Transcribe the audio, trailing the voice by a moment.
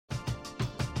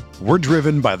We're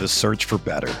driven by the search for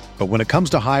better. But when it comes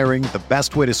to hiring, the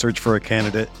best way to search for a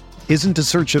candidate isn't to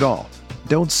search at all.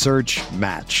 Don't search,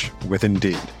 match with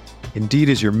Indeed. Indeed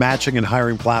is your matching and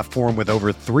hiring platform with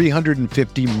over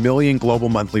 350 million global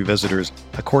monthly visitors,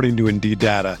 according to Indeed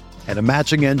data, and a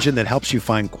matching engine that helps you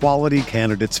find quality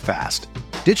candidates fast.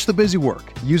 Ditch the busy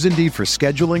work. Use Indeed for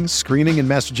scheduling, screening, and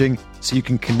messaging so you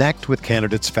can connect with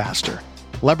candidates faster.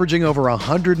 Leveraging over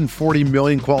 140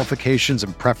 million qualifications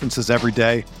and preferences every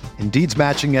day, Indeed's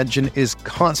matching engine is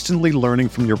constantly learning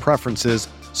from your preferences,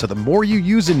 so the more you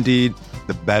use Indeed,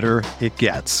 the better it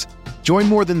gets. Join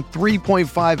more than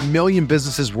 3.5 million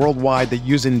businesses worldwide that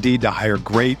use Indeed to hire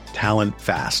great talent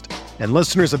fast. And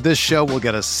listeners of this show will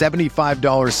get a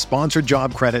 $75 sponsored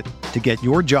job credit to get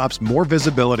your jobs more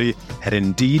visibility at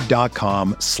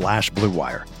Indeed.com/Blue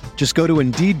Wire. Just go to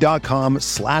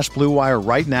Indeed.com/Blue Wire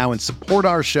right now and support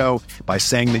our show by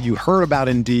saying that you heard about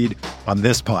Indeed on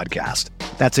this podcast.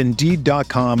 That's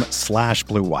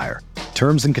Indeed.com/Blue Wire.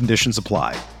 Terms and conditions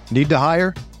apply. Need to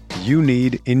hire? You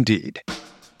need Indeed.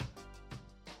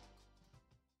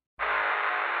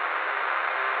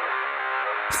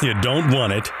 You don't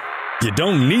want it, you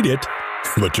don't need it,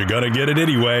 but you're going to get it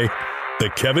anyway. The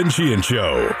Kevin Sheehan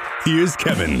Show. Here's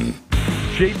Kevin.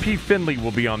 JP Finley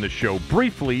will be on the show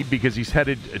briefly because he's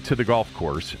headed to the golf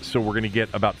course. So we're going to get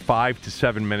about 5 to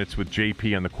 7 minutes with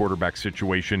JP on the quarterback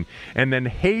situation. And then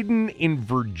Hayden in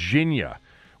Virginia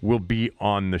will be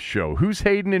on the show. Who's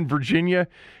Hayden in Virginia?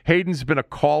 Hayden's been a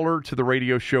caller to the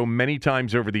radio show many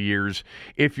times over the years.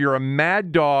 If you're a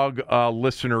Mad Dog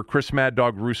listener, Chris Mad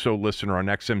Dog Russo listener on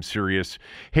XM Sirius,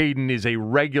 Hayden is a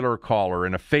regular caller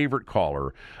and a favorite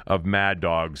caller of Mad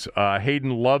Dog's.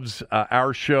 Hayden loves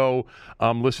our show,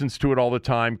 listens to it all the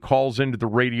time, calls into the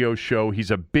radio show. He's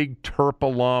a big Terp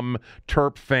alum,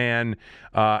 Terp fan,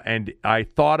 and I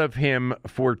thought of him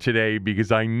for today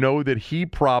because I know that he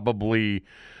probably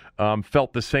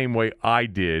felt the same way I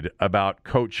did about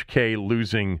Coach K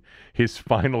losing his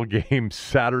final game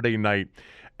Saturday night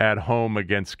at home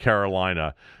against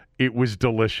Carolina. It was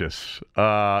delicious.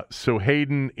 So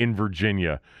Hayden in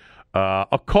Virginia,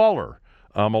 a caller,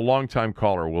 a longtime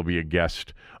caller, will be a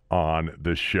guest on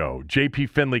the show. JP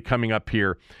Finley coming up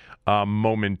here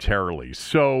momentarily.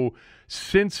 So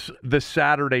since the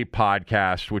Saturday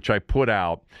podcast, which I put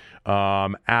out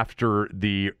after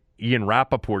the Ian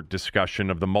Rappaport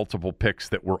discussion of the multiple picks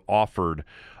that were offered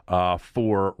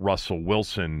for Russell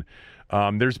Wilson,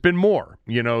 there's been more.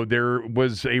 You know, there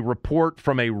was a report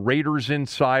from a Raiders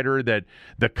insider that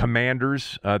the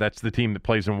Commanders, that's the team that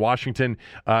plays in Washington,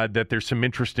 that there's some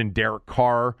interest in Derek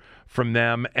Carr from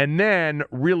them. And then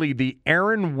really the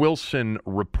Aaron Wilson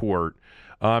report.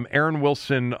 Aaron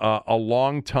Wilson, a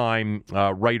longtime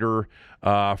writer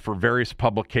for various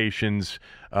publications.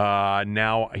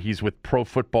 Now he's with Pro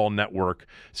Football Network,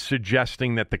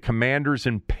 suggesting that the Commanders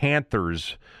and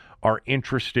Panthers are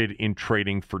interested in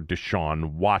trading for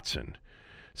Deshaun Watson.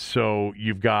 So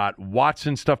you've got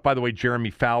Watson stuff. By the way, Jeremy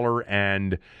Fowler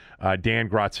and Dan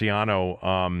Graziano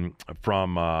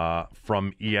from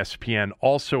ESPN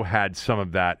also had some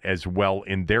of that as well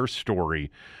in their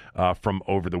story from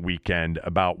over the weekend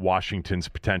about Washington's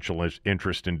potential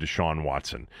interest in Deshaun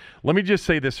Watson. Let me just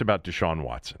say this about Deshaun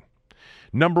Watson.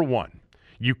 Number one,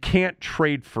 you can't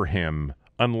trade for him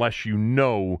unless you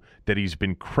know that he's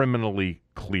been criminally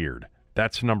cleared.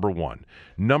 That's number one.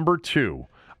 Number two,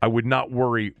 I would not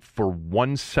worry for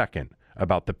 1 second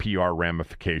about the PR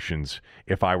ramifications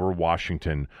if I were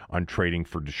Washington on trading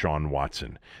for Deshaun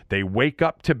Watson. They wake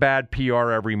up to bad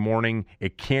PR every morning.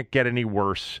 It can't get any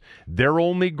worse. Their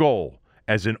only goal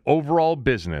as an overall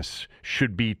business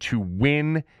should be to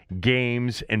win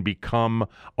games and become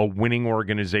a winning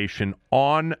organization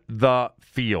on the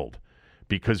field.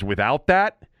 Because without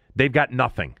that, they've got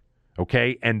nothing,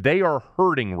 okay? And they are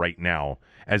hurting right now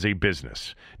as a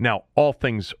business. Now, all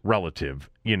things relative,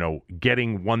 you know,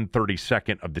 getting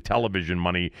 1/32 of the television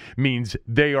money means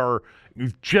they are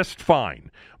just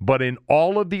fine. But in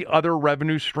all of the other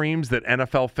revenue streams that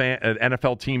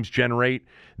NFL teams generate,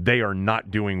 they are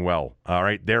not doing well. All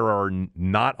right, there are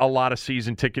not a lot of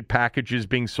season ticket packages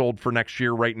being sold for next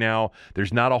year right now.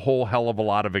 There's not a whole hell of a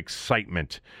lot of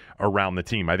excitement around the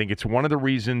team. I think it's one of the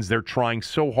reasons they're trying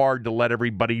so hard to let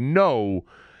everybody know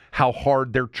how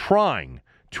hard they're trying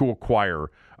to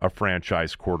acquire a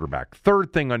franchise quarterback.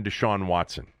 Third thing on Deshaun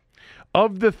Watson.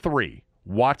 Of the three,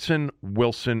 Watson,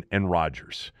 Wilson, and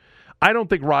Rodgers, I don't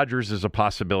think Rodgers is a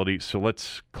possibility, so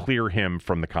let's clear him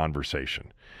from the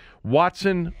conversation.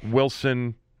 Watson,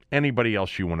 Wilson, anybody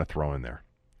else you want to throw in there.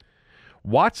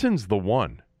 Watson's the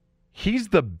one. He's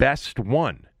the best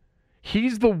one.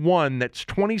 He's the one that's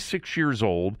 26 years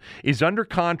old, is under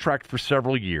contract for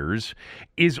several years,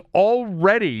 is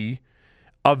already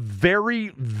a very,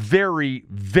 very,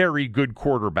 very good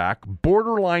quarterback,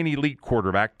 borderline elite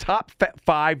quarterback, top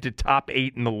 5 to top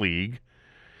 8 in the league,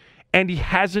 and he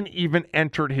hasn't even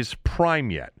entered his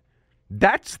prime yet.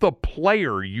 That's the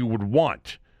player you would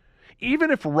want.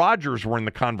 Even if Rodgers were in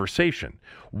the conversation,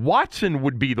 Watson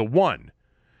would be the one.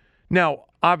 Now,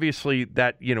 obviously,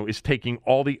 that, is taking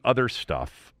all the other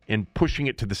stuff and pushing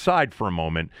it to the side for a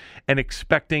moment and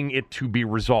expecting it to be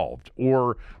resolved,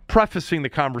 or prefacing the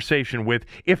conversation with,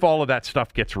 if all of that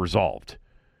stuff gets resolved.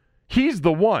 He's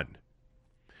the one.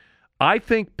 I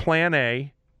think plan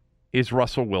A is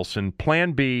Russell Wilson,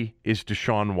 plan B is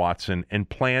Deshaun Watson, and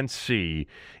plan C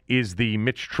is the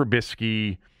Mitch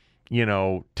Trubisky,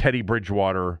 Teddy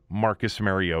Bridgewater, Marcus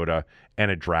Mariota,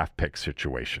 and a draft pick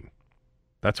situation.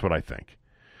 That's what I think.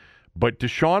 But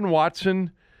Deshaun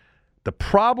Watson, the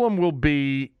problem will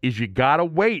be is you got to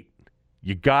wait.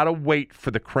 You got to wait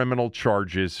for the criminal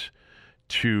charges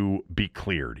to be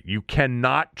cleared. You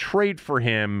cannot trade for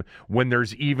him when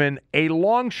there's even a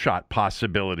long shot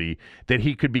possibility that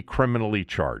he could be criminally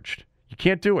charged. You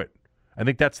can't do it. I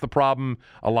think that's the problem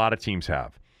a lot of teams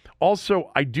have. Also,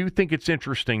 I do think it's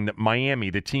interesting that Miami,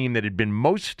 the team that had been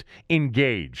most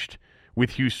engaged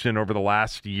with Houston over the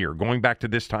last year, going back to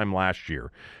this time last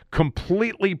year,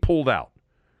 completely pulled out.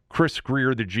 Chris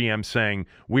Grier, the GM, saying,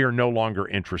 we are no longer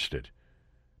interested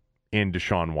in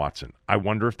Deshaun Watson. I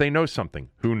wonder if they know something.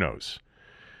 Who knows?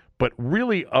 But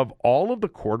really, of all of the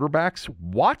quarterbacks,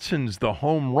 Watson's the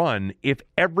home run if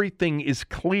everything is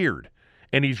cleared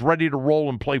and he's ready to roll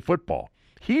and play football.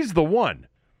 He's the one.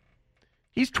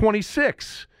 He's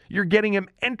 26. You're getting him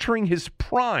entering his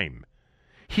prime.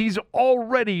 He's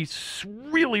already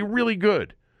really, really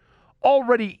good.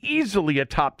 Already easily a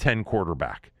top 10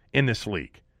 quarterback in this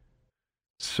league.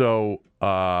 So,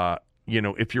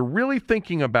 if you're really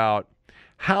thinking about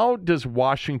how does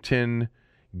Washington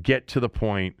get to the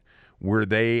point where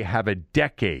they have a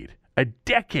decade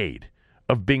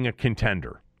of being a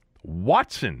contender,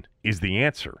 Watson is the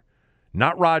answer.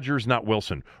 Not Rodgers, not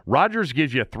Wilson. Rodgers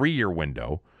gives you a 3-year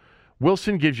window.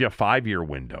 Wilson gives you a 5-year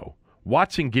window.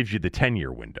 Watson gives you the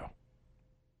 10-year window.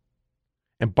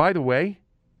 And by the way,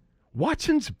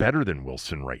 Watson's better than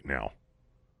Wilson right now.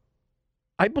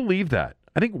 I believe that.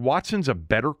 I think Watson's a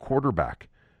better quarterback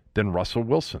than Russell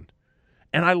Wilson.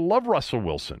 And I love Russell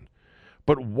Wilson.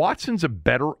 But Watson's a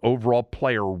better overall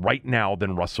player right now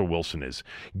than Russell Wilson is.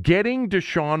 Getting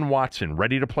Deshaun Watson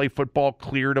ready to play football,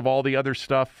 cleared of all the other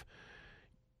stuff,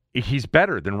 he's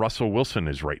better than Russell Wilson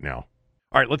is right now.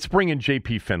 All right, let's bring in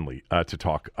JP Finley to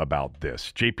talk about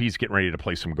this. JP's getting ready to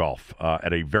play some golf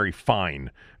at a very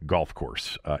fine golf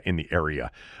course in the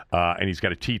area. And he's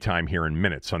got a tee time here in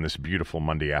minutes on this beautiful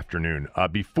Monday afternoon.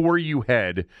 Before you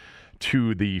head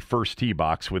to the first tee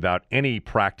box without any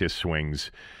practice swings,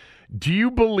 do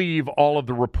you believe all of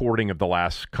the reporting of the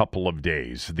last couple of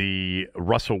days? The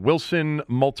Russell Wilson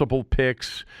multiple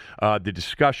picks, the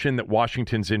discussion that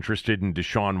Washington's interested in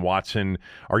Deshaun Watson.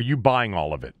 Are you buying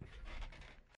all of it?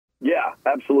 Yeah,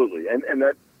 absolutely. And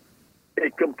that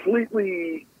it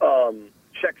completely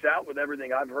checks out with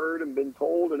everything I've heard and been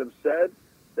told and have said,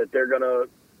 that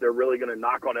they're really gonna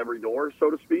knock on every door, so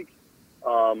to speak.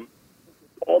 All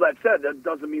that said, that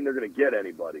doesn't mean they're gonna get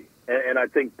anybody. And I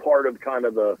think part of kind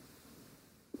of the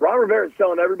Ron Rivera's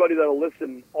telling everybody that'll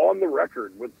listen on the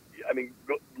record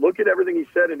look at everything he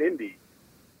said in Indy.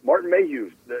 Martin Mayhew,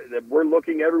 that we're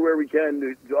looking everywhere we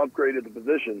can to upgrade at the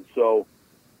position. So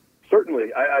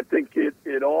certainly, I think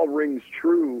it all rings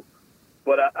true,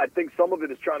 but I think some of it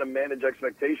is trying to manage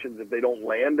expectations if they don't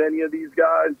land any of these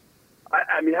guys.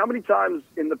 I mean, how many times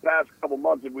in the past couple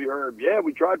months have we heard,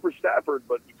 we tried for Stafford,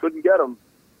 but we couldn't get him?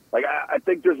 I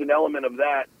think there's an element of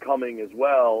that coming as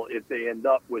well if they end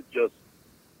up with just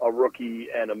a rookie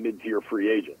and a mid-tier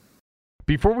free agent.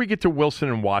 Before we get to Wilson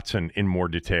and Watson in more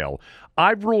detail,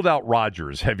 I've ruled out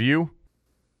Rodgers. Have you?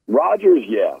 Rodgers,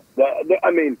 yeah.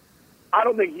 I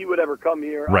don't think he would ever come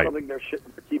here. Right. I don't think they're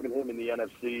keeping him in the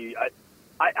NFC.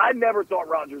 I never thought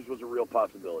Rodgers was a real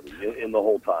possibility in the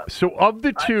whole time. So of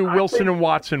the two, Wilson and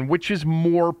Watson, which is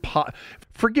more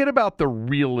forget about the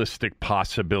realistic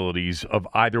possibilities of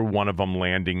either one of them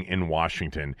landing in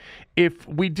Washington. If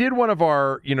we did one of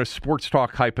our, sports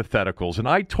talk hypotheticals, and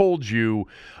I told you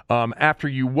after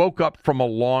you woke up from a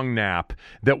long nap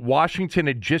that Washington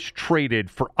had just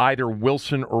traded for either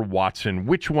Wilson or Watson,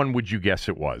 which one would you guess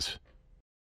it was?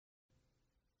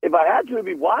 If I had to, it'd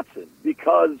be Watson,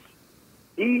 because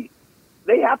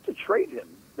they have to trade him.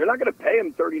 They're not going to pay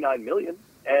him $39 million,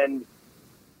 and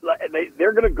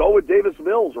they're going to go with Davis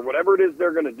Mills or whatever it is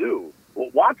they're going to do. Well,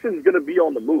 Watson's going to be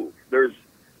on the move. There's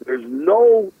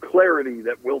no clarity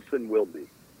that Wilson will be.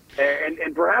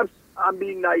 And perhaps I'm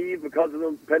being naive because of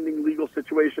the pending legal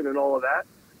situation and all of that.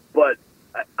 But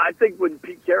I think when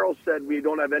Pete Carroll said we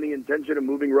don't have any intention of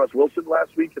moving Russ Wilson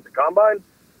last week at the Combine,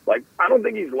 like, I don't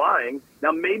think he's lying.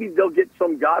 Now, maybe they'll get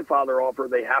some Godfather offer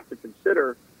they have to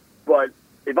consider. But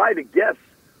if I had to guess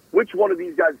which one of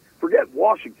these guys, forget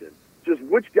Washington, just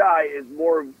which guy is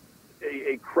more of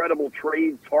a credible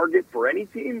trade target for any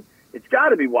team, it's got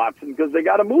to be Watson because they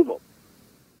got to move him.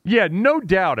 Yeah, no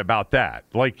doubt about that.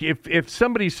 Like, if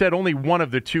somebody said only one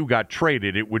of the two got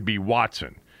traded, it would be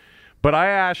Watson. But I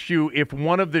asked you if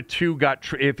one of the two got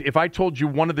if I told you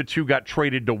one of the two got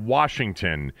traded to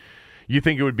Washington, you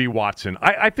think it would be Watson.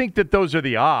 I think that those are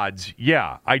the odds.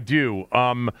 Yeah, I do.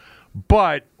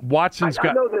 But Watson's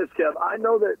got... I know this, Kev. I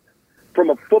know that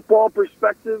from a football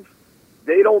perspective,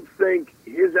 they don't think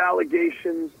his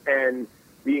allegations and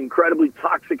the incredibly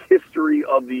toxic history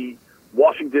of the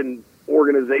Washington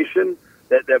organization,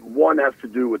 that one has to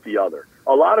do with the other.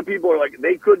 A lot of people are like,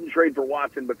 they couldn't trade for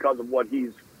Watson because of what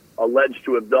he's alleged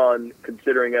to have done,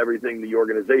 considering everything the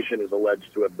organization is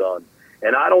alleged to have done.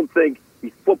 And I don't think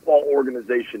the football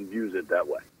organization views it that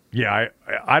way. Yeah,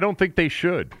 I don't think they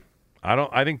should.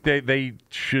 I think they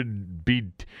should be.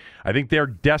 I think they're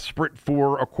desperate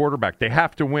for a quarterback. They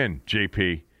have to win,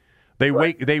 JP.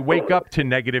 They wake up to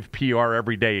negative PR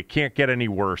every day. It can't get any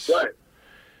worse. Right.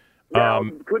 Now,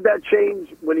 could that change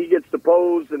when he gets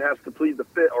deposed and has to plead the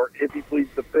fifth, or if he pleads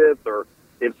the fifth, or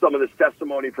if some of this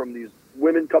testimony from these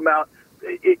women come out?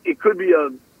 It could be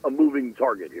a moving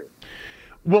target here.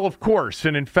 Well, of course.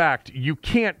 And in fact, you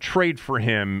can't trade for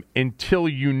him until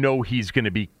you know he's going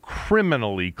to be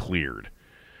criminally cleared.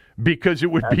 Because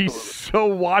it would be so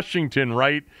Washington,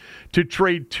 right, to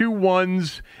trade 2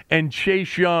 1s and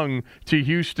Chase Young to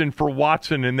Houston for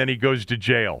Watson, and then he goes to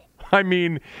jail. I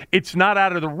mean, it's not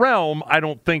out of the realm, I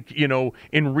don't think,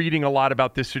 in reading a lot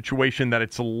about this situation, that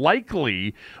it's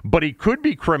likely, but he could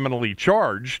be criminally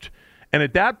charged. And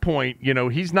at that point,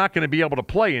 he's not going to be able to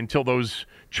play until those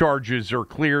charges are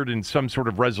cleared and some sort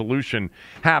of resolution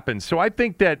happens. So I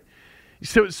think that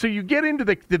So you get into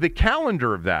the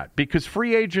calendar of that, because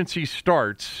free agency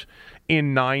starts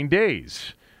in 9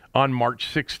 days on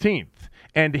March 16th.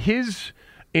 And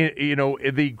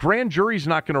the grand jury's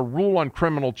not going to rule on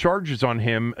criminal charges on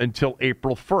him until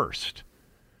April 1st.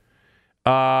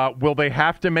 Will they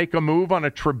have to make a move on a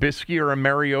Trubisky or a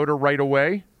Mariota right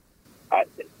away?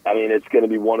 I mean, it's going to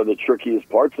be one of the trickiest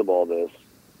parts of all this,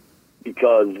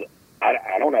 because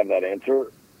I don't have that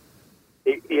answer.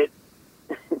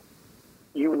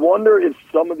 You wonder if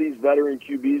some of these veteran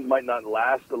QBs might not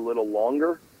last a little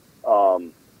longer.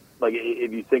 Like,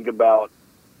 if you think about,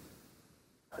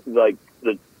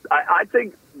 I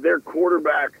think their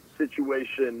quarterback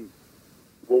situation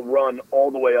will run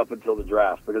all the way up until the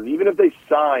draft, because even if they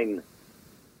sign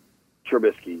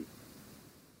Trubisky,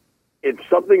 if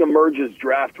something emerges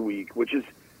draft week, which is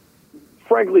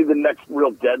frankly the next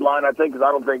real deadline, I think, because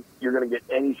I don't think you're going to get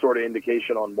any sort of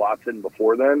indication on Watson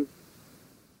before then.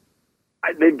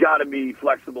 They've got to be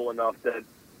flexible enough that,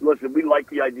 listen, we like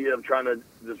the idea of trying to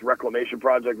this reclamation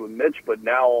project with Mitch, but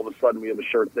now all of a sudden we have a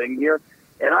sure thing here.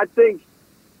 And I think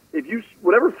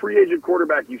whatever free agent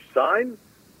quarterback you sign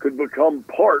could become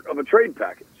part of a trade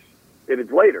package if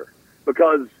it's later.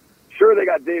 Because sure, they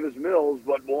got Davis Mills,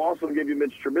 but we'll also give you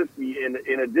Mitch Trubisky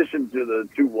in addition to the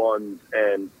 2 1s,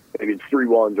 and maybe it's 3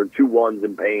 1s or 2 1s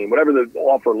in pain, whatever the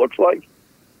offer looks like.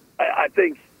 I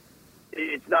think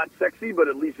it's not sexy, but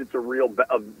at least it's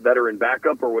a veteran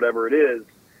backup or whatever it is.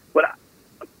 But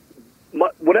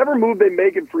whatever move they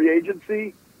make in free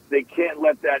agency, they can't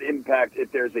let that impact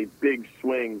if there's a big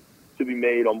swing to be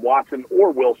made on Watson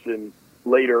or Wilson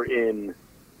later in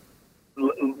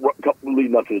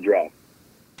leading up to the draft.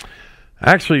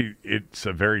 Actually, it's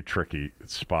a very tricky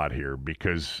spot here,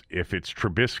 because if it's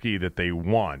Trubisky that they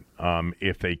want,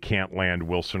 if they can't land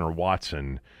Wilson or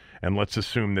Watson, and let's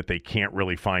assume that they can't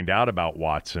really find out about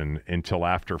Watson until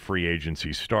after free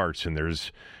agency starts and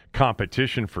there's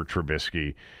competition for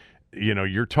Trubisky,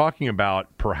 you're talking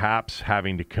about perhaps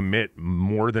having to commit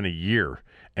more than a year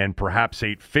and perhaps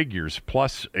 8 figures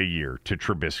plus a year to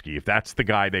Trubisky if that's the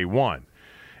guy they want.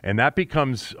 And that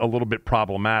becomes a little bit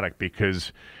problematic,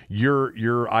 because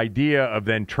your idea of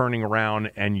then turning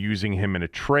around and using him in a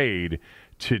trade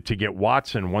to get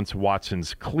Watson once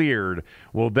Watson's cleared,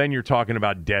 well, then you're talking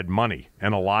about dead money,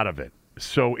 and a lot of it.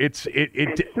 So it's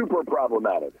super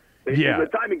problematic. Yeah. The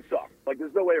timing sucks. Like,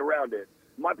 there's no way around it.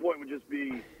 My point would just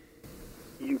be,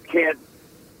 you can't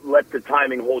let the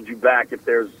timing hold you back if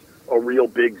there's a real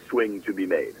big swing to be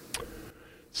made.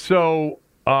 So,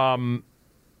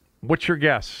 what's your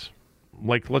guess?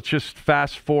 Like, let's just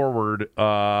fast forward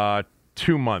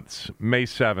 2 months. May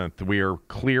 7th, we are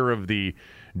clear of the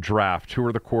draft. Who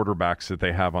are the quarterbacks that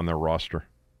they have on their roster?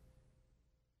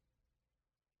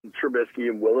 Trubisky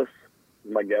and Willis,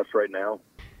 my guess right now.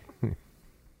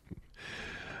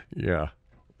 Yeah,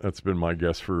 that's been my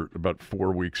guess for about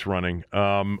 4 weeks running.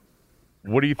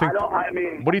 What do you think?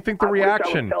 What do you think the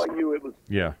reaction? I was telling you it was.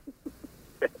 Yeah.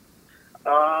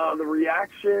 The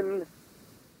reaction.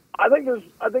 I think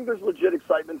there's legit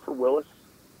excitement for Willis.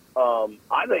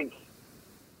 I think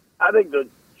the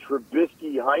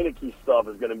Trubisky Heineke stuff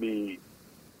is going to be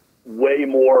way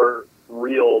more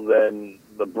real than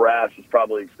the brass is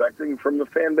probably expecting from the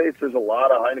fan base. There's a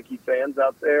lot of Heineke fans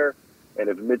out there, and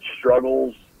if Mitch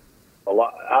struggles a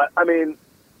lot, I mean,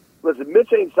 listen,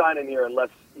 Mitch ain't signing here unless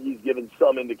he's given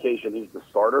some indication he's the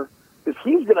starter, because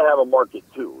he's going to have a market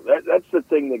too. That's the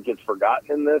thing that gets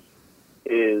forgotten in this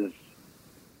is,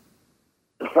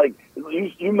 like,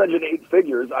 you mentioned 8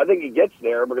 figures. I think he gets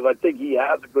there because I think he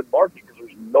has a good market because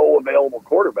there's no available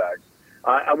quarterbacks.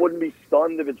 I wouldn't be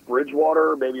stunned if it's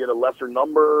Bridgewater, maybe at a lesser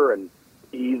number, and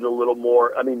he's a little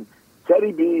more. I mean,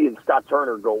 Teddy B and Scott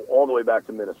Turner go all the way back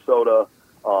to Minnesota.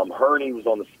 Hurney was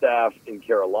on the staff in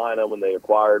Carolina when they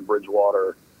acquired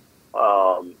Bridgewater.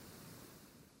 I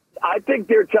think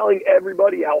they're telling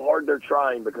everybody how hard they're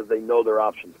trying because they know their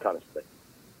options kind of stink.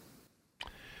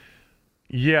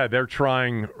 Yeah, they're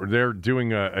trying. They're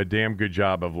doing a damn good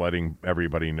job of letting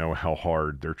everybody know how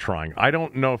hard they're trying. I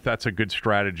don't know if that's a good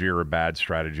strategy or a bad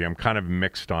strategy. I'm kind of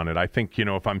mixed on it. I think,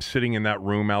 if I'm sitting in that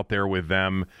room out there with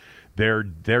them, they're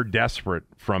desperate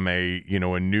from a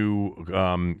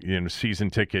new season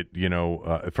ticket.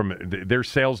 From their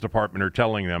sales department are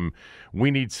telling them we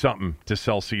need something to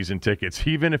sell season tickets,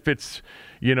 even if it's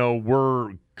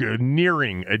we're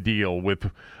nearing a deal with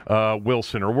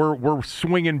Wilson, or we're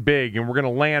swinging big and we're going to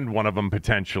land one of them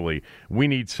potentially. We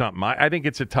need something. I think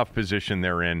it's a tough position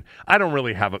they're in. I don't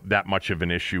really have that much of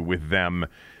an issue with them,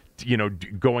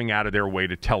 going out of their way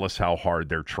to tell us how hard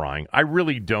they're trying. I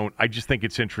really don't. I just think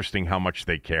it's interesting how much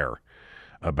they care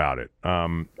about it.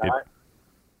 I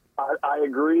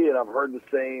agree, and I've heard the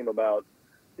same about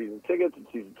season tickets and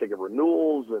season ticket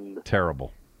renewals. And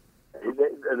terrible.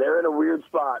 They're in a weird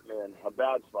spot, man. A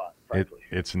bad spot, frankly.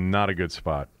 It's not a good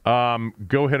spot.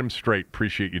 Go hit them straight.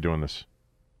 Appreciate you doing this.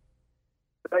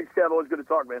 Thanks, Kev. Always good to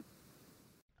talk, man.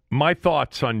 My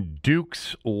thoughts on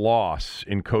Duke's loss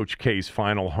in Coach K's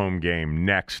final home game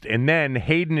next. And then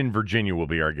Hayden in Virginia will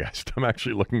be our guest. I'm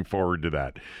actually looking forward to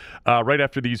that. Right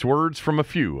after these words from a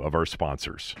few of our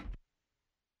sponsors.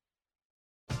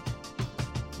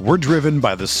 We're driven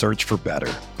by the search for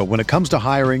better. But when it comes to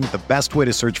hiring, the best way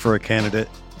to search for a candidate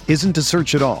isn't to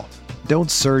search at all.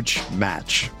 Don't search,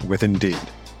 match with Indeed.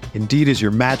 Indeed is your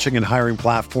matching and hiring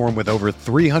platform with over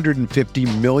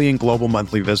 350 million global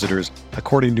monthly visitors,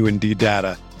 according to Indeed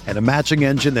data, and a matching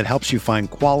engine that helps you find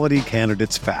quality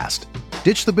candidates fast.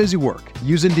 Ditch the busy work.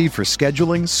 Use Indeed for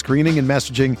scheduling, screening, and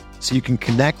messaging so you can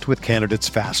connect with candidates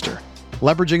faster.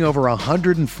 Leveraging over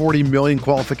 140 million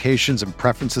qualifications and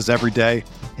preferences every day,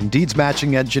 Indeed's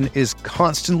matching engine is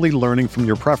constantly learning from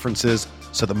your preferences,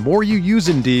 so the more you use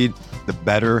Indeed, the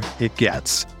better it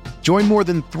gets. Join more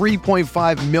than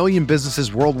 3.5 million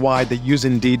businesses worldwide that use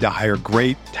Indeed to hire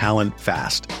great talent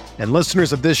fast. And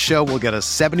listeners of this show will get a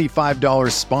 $75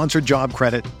 sponsored job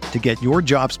credit to get your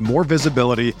jobs more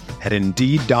visibility at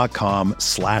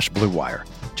Indeed.com/Blue Wire.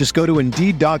 Just go to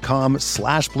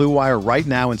Indeed.com/Blue Wire right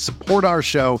now and support our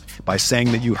show by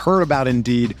saying that you heard about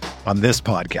Indeed on this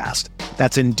podcast.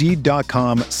 That's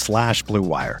Indeed.com/Blue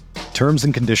Wire. Terms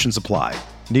and conditions apply.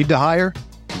 Need to hire?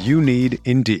 You need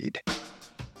Indeed.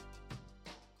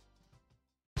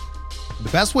 The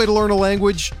best way to learn a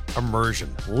language?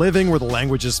 Immersion. Living where the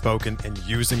language is spoken and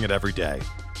using it every day.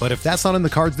 But if that's not in the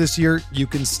cards this year, you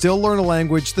can still learn a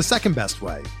language the second best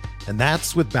way, and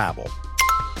that's with Babbel.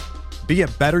 Be a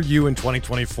better you in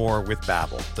 2024 with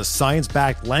Babbel, the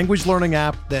science-backed language learning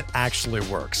app that actually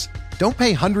works. Don't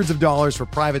pay hundreds of dollars for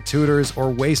private tutors or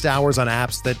waste hours on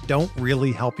apps that don't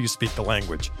really help you speak the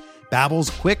language. Babbel's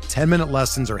quick 10-minute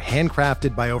lessons are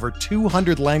handcrafted by over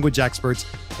 200 language experts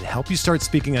and help you start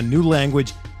speaking a new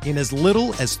language in as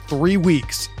little as 3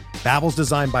 weeks. Babbel's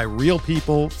designed by real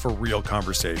people for real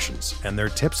conversations, and their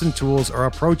tips and tools are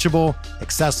approachable,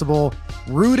 accessible,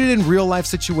 rooted in real-life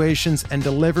situations, and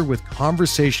delivered with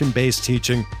conversation-based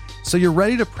teaching, so you're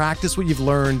ready to practice what you've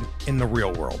learned in the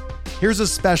real world. Here's a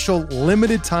special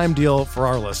limited-time deal for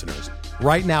our listeners.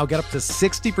 Right now, get up to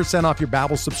 60% off your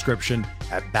Babbel subscription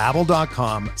at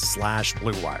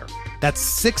babbel.com/Blue Wire. That's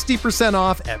 60%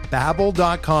 off at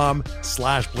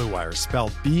babbel.com/Blue Wire,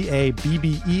 spelled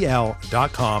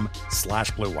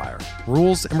BABBEL.com/Blue Wire.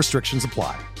 Rules and restrictions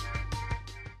apply.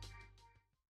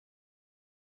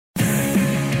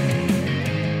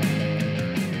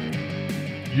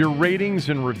 Your ratings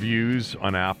and reviews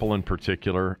on Apple in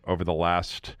particular over the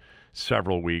last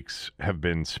several weeks have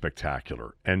been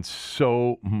spectacular and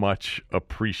so much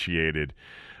appreciated.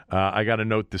 I got a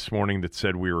note this morning that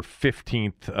said we were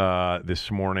 15th this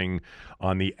morning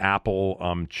on the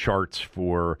Apple charts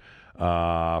for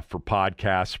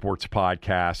podcasts, sports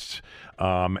podcasts,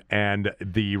 and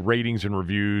the ratings and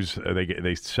reviews.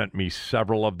 They sent me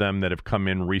several of them that have come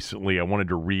in recently. I wanted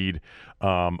to read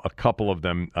a couple of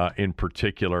them in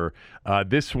particular.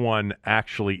 This one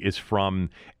actually is from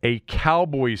a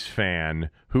Cowboys fan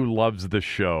who loves the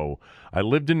show. I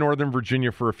lived in Northern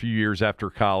Virginia for a few years after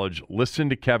college, listened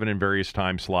to Kevin in various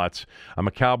time slots. I'm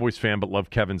a Cowboys fan, but love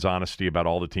Kevin's honesty about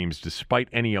all the teams, despite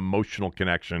any emotional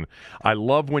connection. I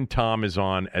love when Tom is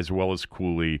on, as well as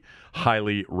Cooley.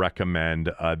 Highly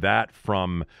recommend. That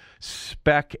from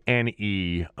Spec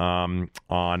NE on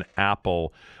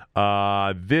Apple.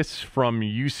 This from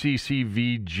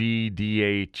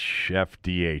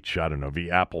UCCVGDHFDH, I don't know,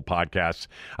 the Apple Podcasts.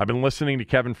 I've been listening to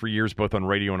Kevin for years, both on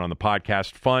radio and on the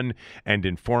podcast. Fun and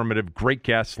informative. Great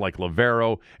guests like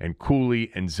Lavero and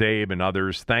Cooley and Zabe and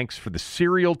others. Thanks for the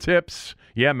cereal tips.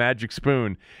 Yeah, Magic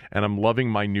Spoon. And I'm loving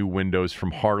my new windows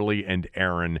from Harley and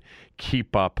Aaron.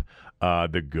 Keep up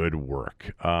the good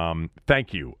work.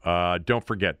 Thank you. Don't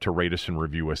forget to rate us and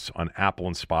review us on Apple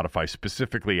and Spotify,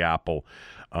 specifically Apple.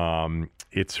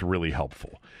 It's really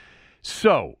helpful.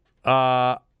 So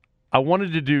I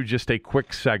wanted to do just a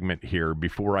quick segment here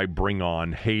before I bring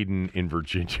on Hayden in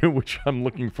Virginia, which I'm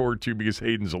looking forward to because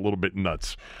Hayden's a little bit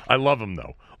nuts. I love him,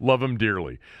 though. Love him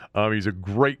dearly. He's a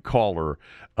great caller.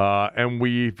 And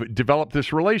we've developed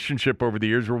this relationship over the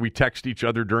years where we text each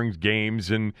other during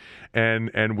games and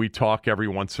we talk every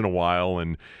once in a while.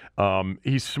 And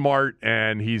he's smart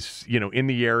and he's, in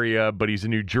the area, but he's a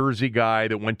New Jersey guy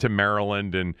that went to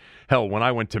Maryland. And hell, when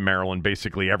I went to Maryland,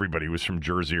 basically everybody was from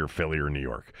Jersey or Philly or New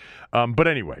York. But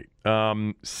anyway,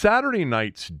 Saturday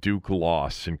night's Duke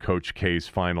loss in Coach K's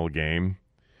final game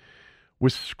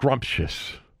was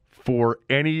scrumptious for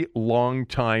any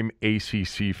longtime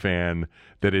ACC fan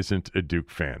that isn't a Duke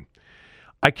fan.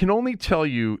 I can only tell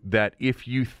you that if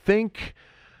you think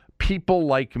people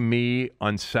like me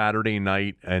on Saturday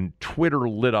night and Twitter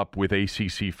lit up with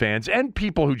ACC fans and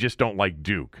people who just don't like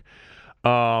Duke,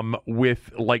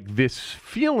 with like this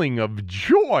feeling of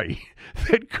joy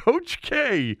that Coach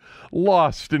K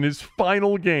lost in his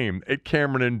final game at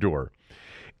Cameron Indoor.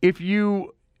 If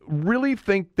you really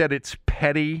think that it's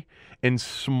petty and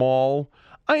small,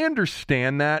 I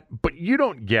understand that, but you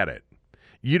don't get it.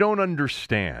 You don't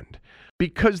understand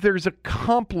because there's a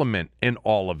compliment in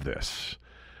all of this.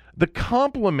 The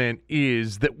compliment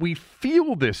is that we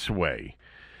feel this way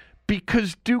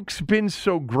because Duke's been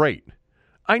so great.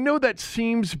 I know that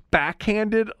seems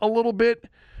backhanded a little bit,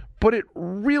 but it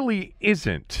really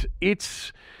isn't.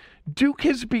 Duke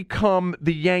has become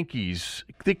the Yankees,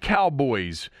 the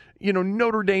Cowboys,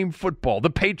 Notre Dame football,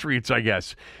 the Patriots, I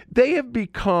guess. They have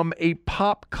become a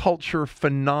pop culture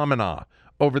phenomena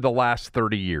over the last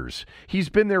 30 years. He's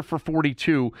been there for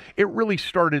 42. It really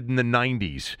started in the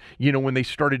 90s, when they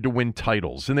started to win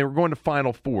titles and they were going to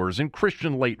Final Fours, and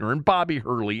Christian Laettner and Bobby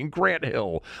Hurley and Grant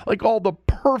Hill, like all the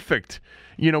perfect,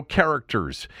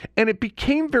 characters. And it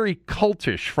became very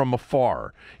cultish from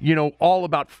afar, all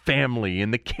about family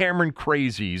and the Cameron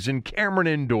Crazies and Cameron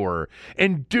Indoor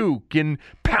and Duke and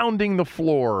pounding the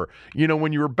floor,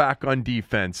 when you were back on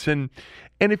defense. And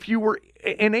if you were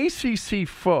an ACC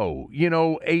foe,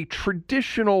 a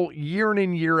traditional year in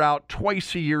and year out,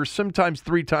 twice a year, sometimes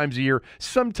 3 times a year,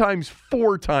 sometimes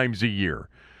 4 times a year.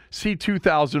 See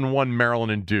 2001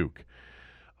 Maryland and Duke.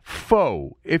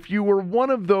 Foe, if you were one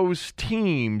of those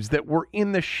teams that were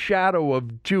in the shadow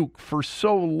of Duke for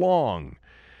so long,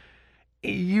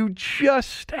 you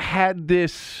just had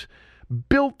this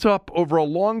built up over a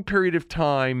long period of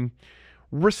time.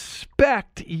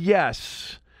 Respect,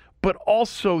 yes, but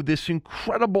also this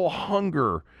incredible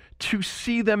hunger to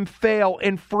see them fail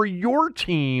and for your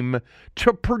team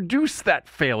to produce that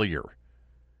failure.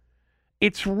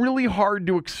 It's really hard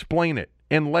to explain it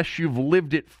unless you've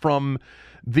lived it from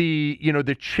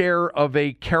the chair of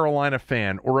a Carolina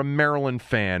fan or a Maryland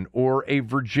fan or a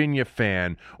Virginia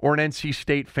fan or an NC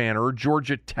State fan or a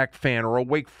Georgia Tech fan or a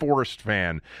Wake Forest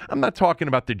fan. I'm not talking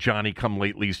about the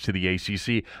Johnny-come-latelys to the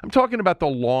ACC. I'm talking about the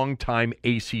longtime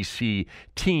ACC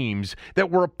teams that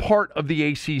were a part of the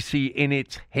ACC in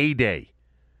its heyday,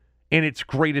 in its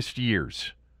greatest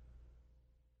years.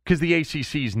 Because the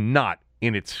ACC is not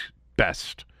in its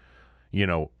best,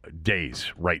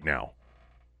 days right now.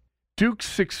 Duke's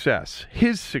success,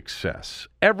 his success,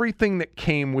 everything that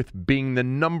came with being the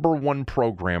number one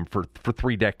program for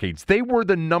 3 decades. They were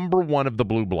the number one of the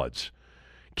Blue Bloods.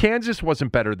 Kansas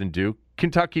wasn't better than Duke.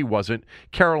 Kentucky wasn't.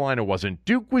 Carolina wasn't.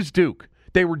 Duke was Duke.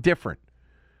 They were different.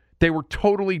 They were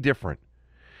totally different.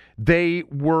 They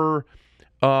were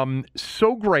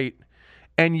so great,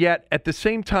 and yet at the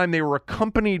same time they were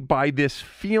accompanied by this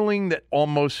feeling that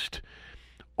almost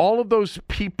all of those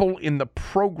people in the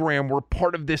program were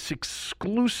part of this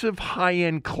exclusive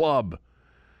high-end club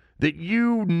that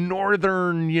you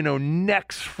northern,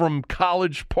 necks from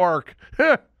College Park,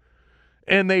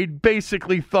 and they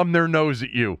basically thumb their nose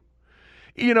at you.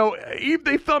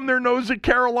 They thumb their nose at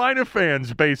Carolina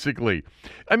fans, basically.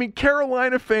 I mean,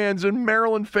 Carolina fans and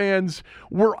Maryland fans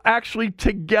were actually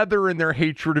together in their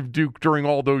hatred of Duke during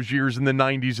all those years in the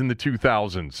 90s and the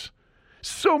 2000s.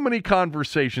 So many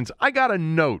conversations. I got a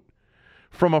note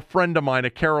from a friend of mine,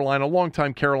 a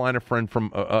longtime Carolina friend from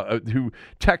who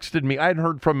texted me. I hadn't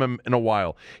heard from him in a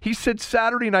while. He said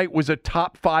Saturday night was a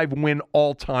top 5 win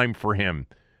all time for him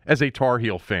as a Tar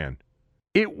Heel fan.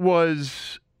 It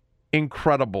was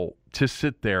incredible to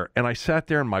sit there, and I sat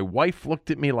there, and my wife looked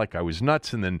at me like I was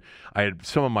nuts, and then I had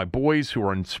some of my boys who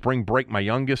were on spring break, my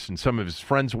youngest, and some of his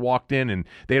friends walked in, and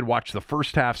they had watched the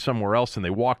first half somewhere else, and they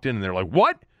walked in, and they're like,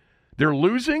 what? They're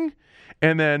losing?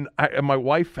 And then my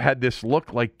wife had this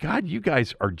look like, God, you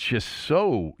guys are just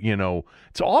so,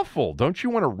 it's awful. Don't you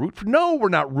want to root for? No, we're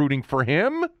not rooting for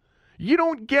him. You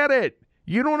don't get it.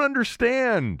 You don't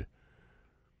understand.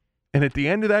 And at the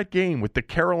end of that game with the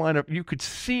Carolina, you could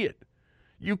see it.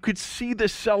 You could see the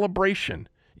celebration.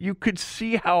 You could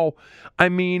see how,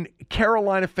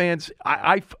 Carolina fans,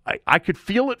 I could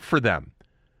feel it for them.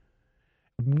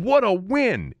 What a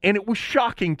win. And it was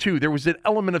shocking, too. There was an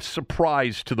element of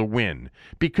surprise to the win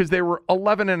because they were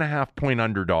 11.5-point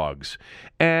underdogs.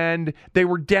 And they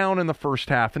were down in the first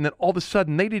half. And then all of a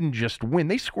sudden, they didn't just win.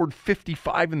 They scored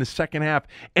 55 in the second half,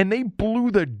 and they blew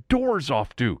the doors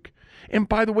off Duke. And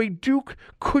by the way, Duke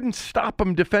couldn't stop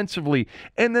them defensively.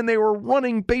 And then they were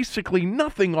running basically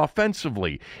nothing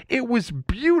offensively. It was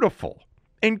beautiful.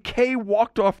 And Kay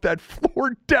walked off that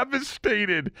floor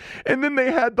devastated. And then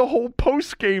they had the whole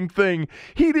post-game thing.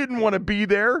 He didn't want to be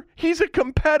there. He's a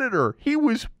competitor. He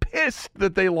was pissed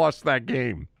that they lost that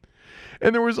game.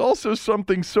 And there was also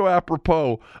something so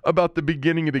apropos about the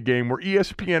beginning of the game where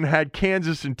ESPN had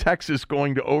Kansas and Texas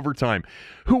going to overtime.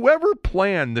 Whoever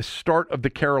planned the start of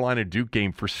the Carolina-Duke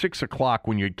game for 6 o'clock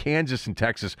when you had Kansas and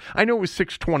Texas, I know it was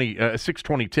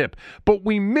 6:20 tip, but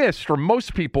we missed, or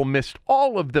most people missed,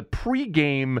 all of the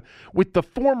pregame with the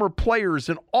former players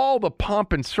and all the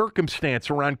pomp and circumstance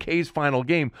around Kay's final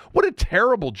game. What a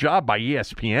terrible job by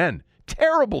ESPN.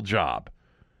 Terrible job.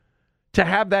 To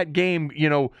have that game,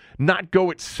 not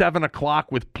go at 7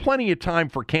 o'clock with plenty of time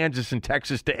for Kansas and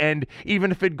Texas to end,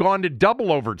 even if it had gone to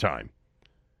double overtime.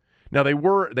 Now,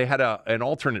 they had an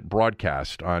alternate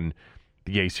broadcast on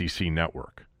the ACC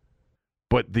network.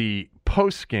 But the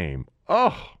post game,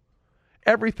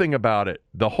 everything about it,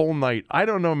 the whole night, I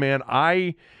don't know, man.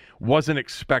 I wasn't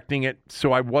expecting it,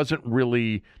 so I wasn't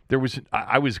really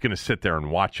I was going to sit there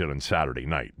and watch it on Saturday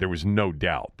night. There was no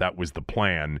doubt. That was the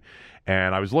plan,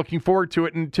 and I was looking forward to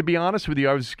it. And to be honest with you,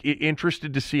 I was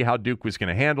interested to see how Duke was going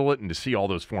to handle it and to see all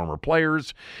those former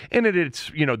players. And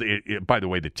by the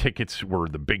way, the tickets were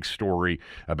the big story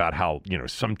about how,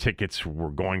 some tickets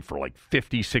were going for like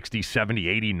 $50,000, $60,000,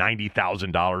 $70,000, $80,000,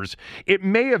 $90,000. It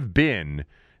may have been,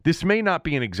 this may not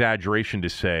be an exaggeration to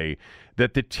say,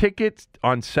 that the ticket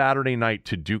on Saturday night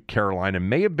to Duke, Carolina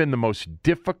may have been the most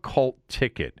difficult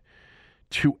ticket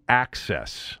to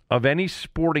access of any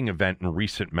sporting event in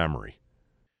recent memory.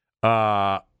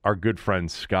 Our good friend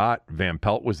Scott Van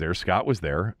Pelt was there. Scott was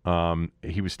there.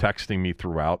 He was texting me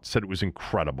throughout, said it was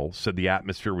incredible, said the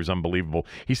atmosphere was unbelievable.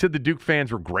 He said the Duke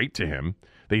fans were great to him.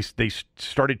 They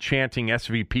started chanting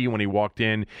SVP when he walked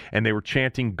in, and they were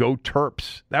chanting Go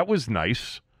Terps. That was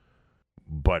nice.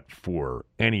 But for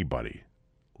anybody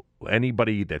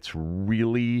that's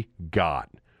really got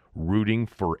rooting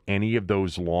for any of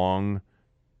those long-time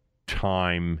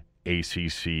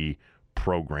ACC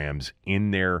programs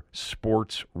in their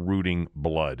sports rooting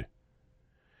blood,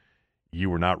 you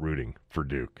were not rooting for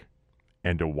Duke.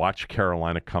 and to watch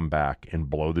Carolina come back and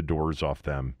blow the doors off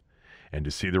them and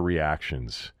to see the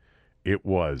reactions, it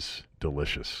was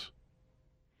delicious.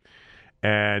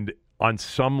 And on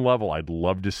some level, I'd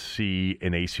love to see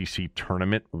an ACC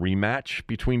tournament rematch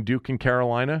between Duke and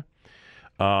Carolina,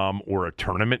 or a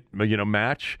tournament,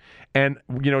 match. And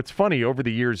it's funny, over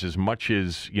the years, as much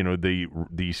as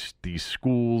these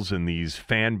schools and these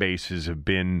fan bases have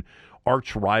been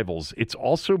arch rivals, it's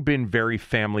also been very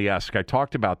family-esque. I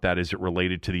talked about that as it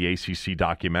related to the ACC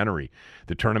documentary,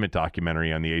 the tournament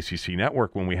documentary on the ACC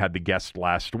network, when we had the guest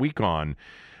last week on.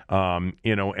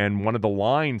 And one of the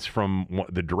lines from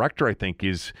the director, I think,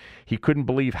 is he couldn't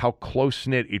believe how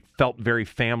close-knit it felt, very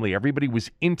family. Everybody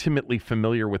was intimately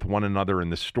familiar with one another in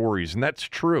the stories, and that's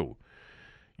true.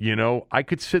 I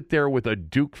could sit there with a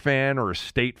Duke fan or a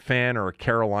State fan or a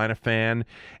Carolina fan,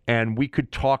 and we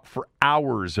could talk for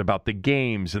hours about the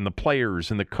games and the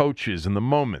players and the coaches and the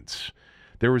moments.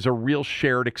 There was a real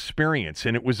shared experience,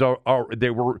 and it was they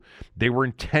were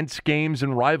intense games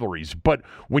and rivalries. But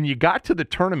when you got to the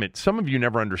tournament, some of you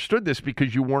never understood this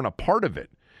because you weren't a part of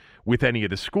it with any of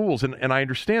the schools, and I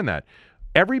understand that.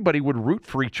 Everybody would root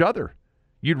for each other.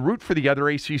 You'd root for the other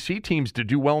ACC teams to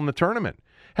do well in the tournament.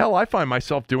 Hell, I find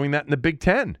myself doing that in the Big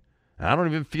Ten. I don't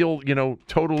even feel,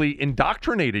 totally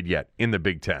indoctrinated yet in the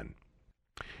Big Ten.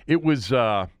 It was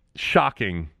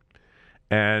shocking.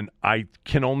 And I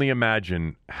can only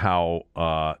imagine how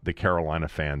the Carolina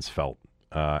fans felt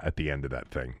at the end of that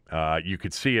thing. You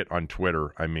could see it on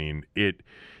Twitter. I mean,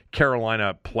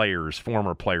 Carolina players,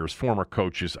 former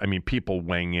coaches, people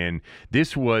weighing in.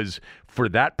 This was, for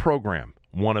that program,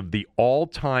 one of the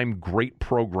all-time great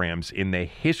programs in the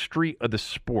history of the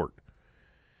sport.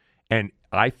 And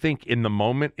I think in the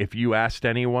moment, if you asked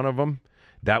any one of them,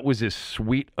 that was as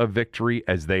sweet a victory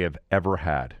as they have ever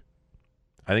had.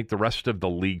 I think the rest of the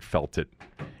league felt it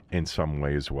in some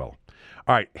way as well.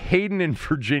 All right, Hayden in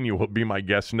Virginia will be my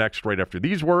guest next, right after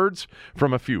these words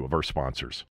from a few of our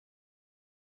sponsors.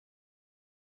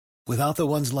 Without the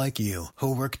ones like you,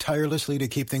 who work tirelessly to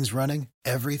keep things running,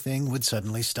 everything would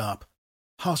suddenly stop.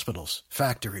 Hospitals,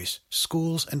 factories,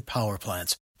 schools, and power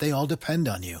plants, they all depend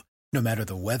on you. No matter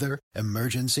the weather,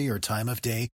 emergency, or time of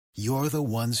day, you're the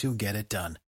ones who get it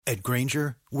done. At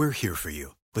Grainger, we're here for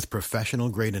you with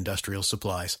professional-grade industrial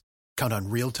supplies. Count on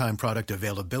real-time product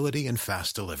availability and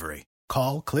fast delivery.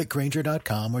 Call, click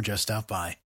Grainger.com, or just stop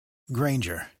by.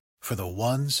 Grainger, for the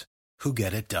ones who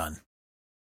get it done.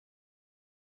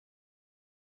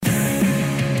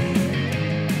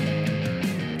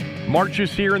 March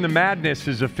is here and the madness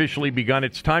has officially begun.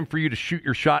 It's time for you to shoot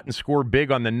your shot and score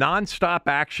big on the nonstop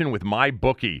action with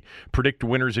MyBookie. Predict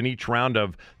winners in each round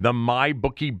of the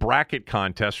MyBookie bracket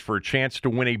contest for a chance to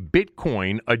win a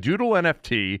Bitcoin, a Doodle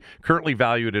NFT, currently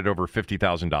valued at over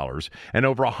 $50,000, and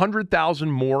over $100,000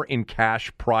 more in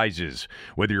cash prizes.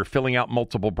 Whether you're filling out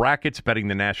multiple brackets, betting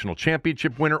the national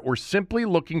championship winner, or simply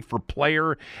looking for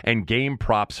player and game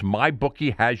props,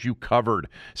 MyBookie has you covered.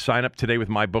 Sign up today with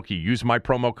MyBookie. Use my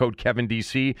promo code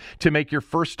KevinDC to make your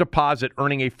first deposit,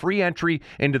 earning a free entry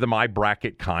into the My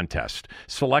Bracket contest.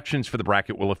 Selections for the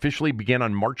bracket will officially begin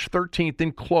on March 13th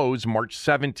and close March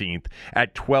 17th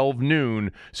at 12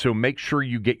 noon, so make sure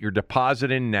you get your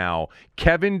deposit in now.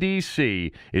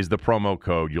 KevinDC is the promo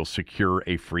code. You'll secure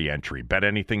a free entry. Bet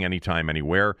anything, anytime,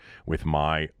 anywhere with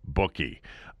MyBookie.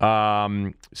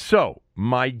 So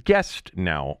my guest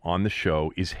now on the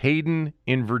show is Hayden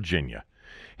in Virginia.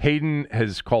 Hayden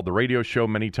has called the radio show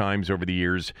many times over the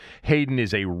years. Hayden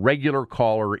is a regular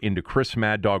caller into Chris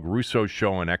Mad Dog Russo's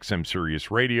show on XM Sirius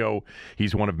Radio.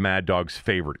 He's one of Mad Dog's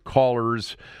favorite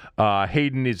callers.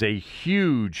 Hayden is a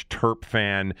huge Terp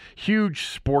fan, huge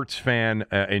sports fan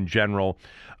in general.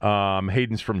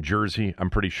 Hayden's from Jersey,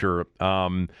 I'm pretty sure.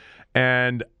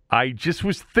 And I just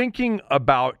was thinking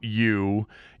about you.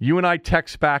 You and I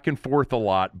text back and forth a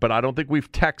lot, but I don't think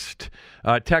we've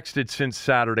texted since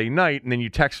Saturday night. And then you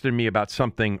texted me about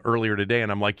something earlier today,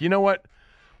 and I'm like, you know what?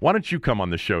 Why don't you come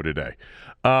on the show today?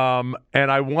 And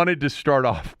I wanted to start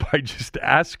off by just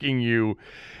asking you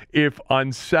if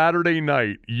on Saturday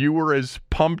night you were as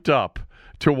pumped up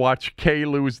to watch Kay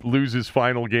lose his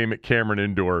final game at Cameron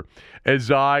Indoor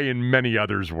as I and many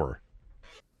others were.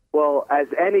 Well, as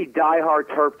any diehard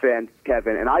Terp fan,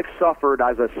 Kevin, and I've suffered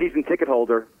as a season ticket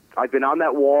holder. I've been on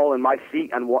that wall in my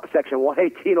seat on section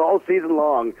 118 all season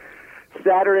long.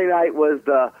 Saturday night was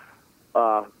the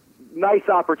nice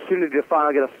opportunity to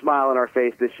finally get a smile on our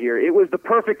face this year. It was the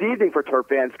perfect evening for Terp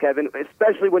fans, Kevin,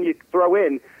 especially when you throw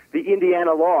in the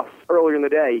Indiana loss earlier in the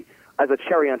day as a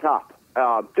cherry on top.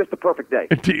 Just the perfect day.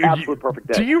 Absolute perfect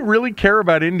day. Do you really care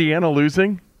about Indiana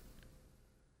losing?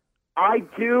 I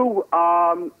do.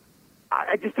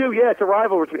 I just do, yeah. It's a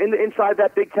rivalry. Inside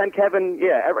that Big Ten, Kevin,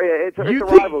 yeah, it's a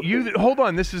rivalry. Hold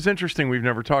on, this is interesting. We've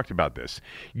never talked about this.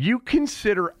 You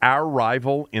consider our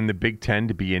rival in the Big Ten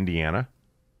to be Indiana?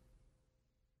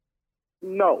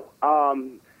 No.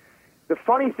 The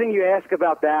funny thing you ask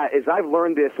about that is I've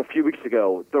learned this a few weeks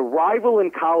ago. The rival in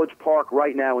College Park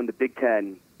right now in the Big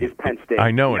Ten is Penn State.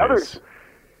 I know it is.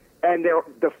 And the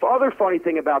other funny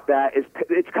thing about that is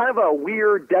it's kind of a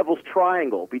weird devil's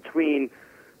triangle between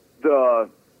the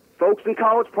folks in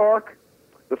College Park,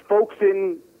 the folks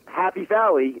in Happy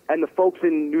Valley, and the folks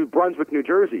in New Brunswick, New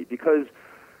Jersey, because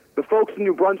the folks in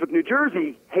New Brunswick, New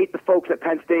Jersey hate the folks at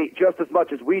Penn State just as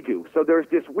much as we do. So there's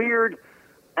this weird,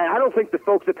 and I don't think the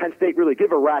folks at Penn State really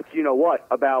give a rat's you-know-what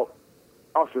about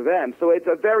us or them. So it's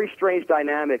a very strange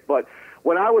dynamic. But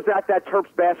when I was at that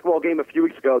Terps basketball game a few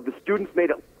weeks ago, the students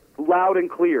made it loud and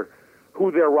clear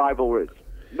who their rival is,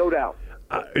 no doubt.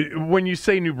 When you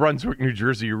say New Brunswick, New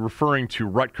Jersey, you're referring to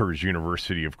Rutgers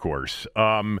University, of course.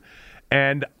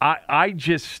 And I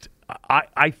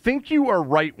think you are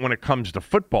right when it comes to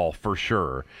football, for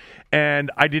sure.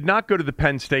 And I did not go to the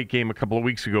Penn State game a couple of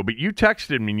weeks ago, but you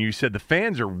texted me and you said the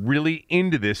fans are really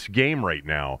into this game right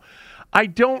now. I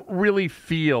don't really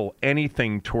feel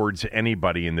anything towards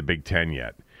anybody in the Big Ten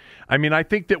yet. I mean, I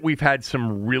think that we've had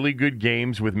some really good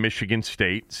games with Michigan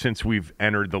State since we've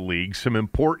entered the league, some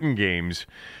important games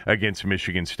against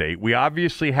Michigan State. We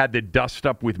obviously had the dust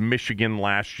up with Michigan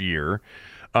last year.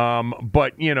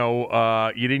 But, you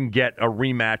didn't get a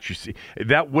rematch. You see,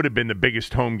 that would have been the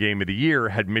biggest home game of the year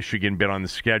had Michigan been on the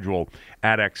schedule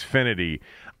at Xfinity.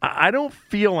 I don't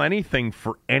feel anything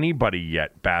for anybody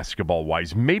yet,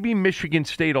 basketball-wise. Maybe Michigan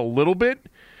State a little bit,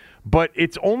 but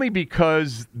it's only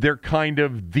because they're kind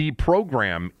of the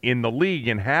program in the league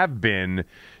and have been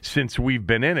since we've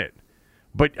been in it.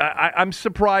 But I'm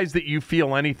surprised that you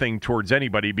feel anything towards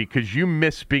anybody because you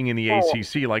miss being in the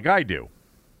ACC like I do.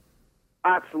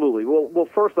 Absolutely. Well,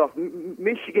 first off,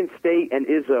 Michigan State and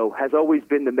Izzo has always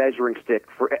been the measuring stick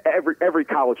for every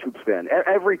college hoops fan.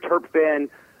 Every Terp fan,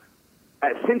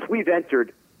 since we've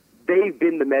entered, they've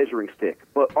been the measuring stick.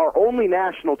 But our only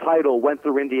national title went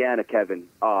through Indiana, Kevin.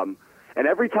 And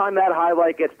every time that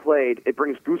highlight gets played, it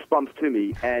brings goosebumps to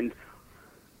me. And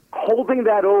holding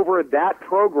that over that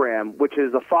program, which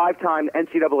is a 5-time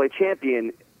NCAA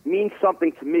champion, means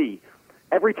something to me.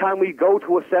 Every time we go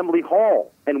to Assembly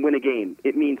Hall and win a game,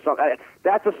 it means something.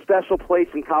 That's a special place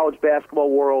in college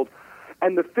basketball world.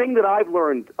 And the thing that I've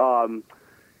learned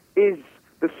is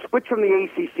the switch from the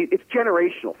ACC. It's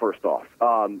generational, first off.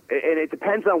 And it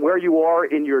depends on where you are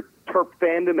in your Terp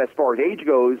fandom as far as age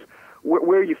goes,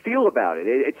 where you feel about it.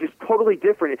 It's just totally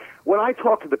different. When I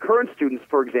talk to the current students,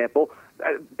 for example,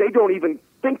 they don't even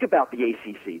think about the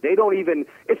ACC. They don't even,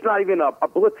 it's not even a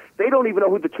blip. They don't even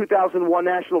know who the 2001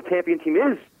 national champion team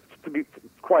is, to be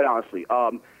quite honestly.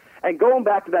 And going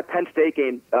back to that Penn State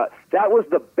game, that was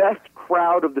the best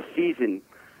crowd of the season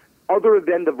other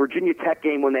than the Virginia Tech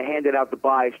game when they handed out the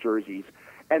bias jerseys.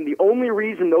 And the only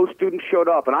reason those students showed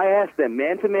up, and I asked them,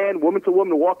 man to man, woman to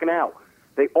woman, walking out,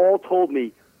 they all told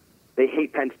me they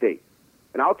hate Penn State.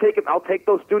 And I'll take it. I'll take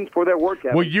those students for their word,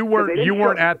 Kevin. Well, you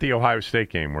weren't at the Ohio State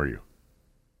game, were you?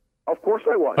 Of course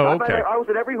I was. Oh, okay. I was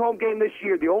at every home game this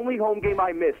year. The only home game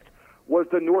I missed was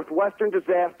the Northwestern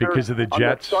disaster. Because of the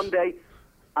Jets? On Sunday,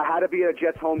 I had to be at a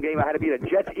Jets home game. I had to be at a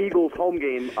Jets-Eagles home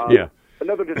game. Yeah.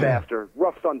 Another disaster.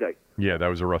 Rough Sunday. Yeah, that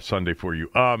was a rough Sunday for you.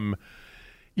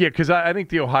 Yeah, because I think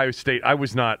the Ohio State, I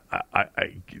was not,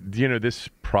 this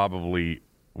probably,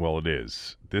 well, it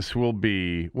is. This will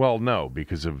be, well, no,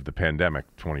 because of the pandemic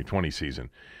 2020 season.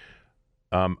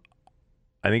 I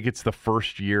think it's the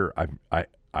first year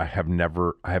I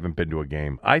haven't been to a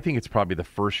game. I think it's probably the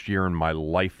first year in my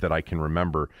life that I can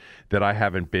remember that I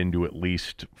haven't been to at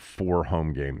least 4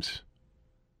 home games.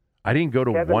 I didn't go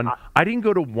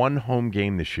to one home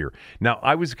game this year. Now,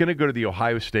 I was going to go to the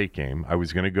Ohio State game. I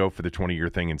was going to go for the 20-year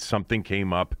thing, and something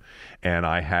came up, and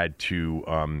I had to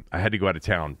go out of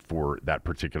town for that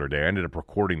particular day. I ended up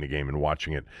recording the game and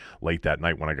watching it late that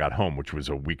night when I got home, which was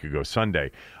a week ago Sunday.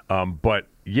 But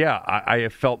yeah, I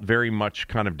have felt very much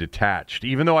kind of detached,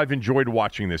 even though I've enjoyed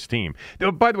watching this team.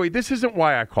 By the way, this isn't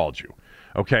why I called you.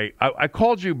 Okay, I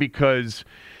called you because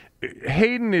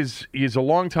Hayden is a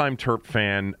longtime Terp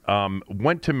fan,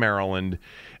 went to Maryland,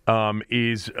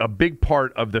 is a big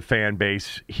part of the fan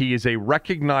base. He is a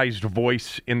recognized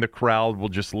voice in the crowd. We'll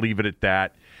just leave it at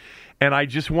that. And I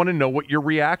just want to know what your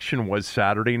reaction was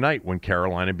Saturday night when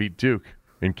Carolina beat Duke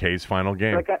in K's final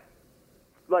game. Like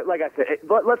I said,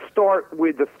 let's start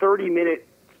with the 30-minute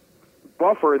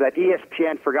buffer that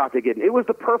ESPN forgot to get in. It was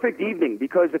the perfect evening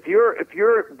because if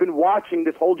you've been watching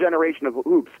this whole generation of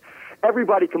hoops,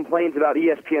 everybody complains about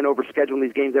ESPN overscheduling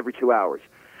these games every 2 hours.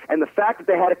 And the fact that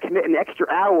they had to commit an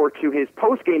extra hour to his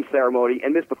post-game ceremony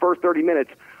and miss the first 30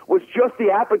 minutes was just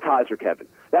the appetizer, Kevin.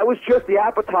 That was just the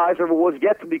appetizer of what was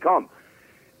yet to become.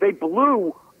 They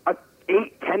blew a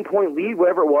 8-10-point lead,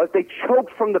 whatever it was. They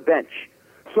choked from the bench.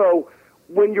 So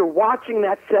when you're watching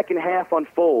that second half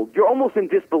unfold, you're almost in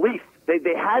disbelief. They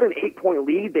had an 8-point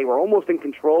lead. They were almost in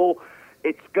control.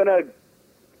 It's going to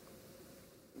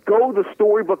go the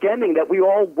storybook ending that we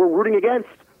all were rooting against.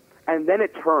 And then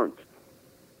it turns.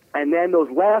 And then those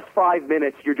last 5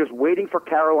 minutes, you're just waiting for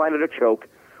Carolina to choke,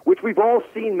 which we've all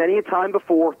seen many a time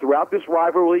before throughout this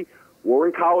rivalry. We're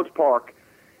in College Park.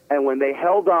 And when they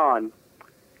held on,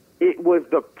 it was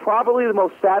probably the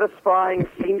most satisfying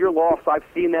senior loss I've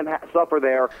seen them suffer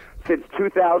there since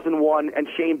 2001 and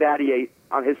Shane Battier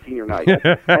on his senior night.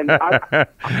 And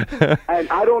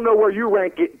I don't know where you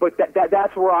rank it, but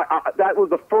that's where that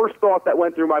was the first thought that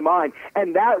went through my mind.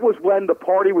 And that was when the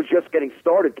party was just getting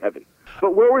started, Kevin.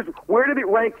 But where did it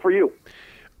rank for you?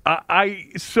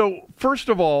 So first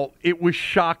of all, it was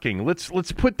shocking.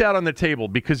 Let's put that on the table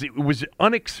because it was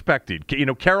unexpected. You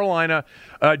know, Carolina,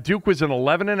 Duke was an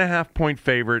 11.5-point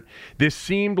favorite. This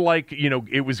seemed like,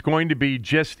 it was going to be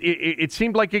just, it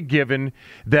seemed like a given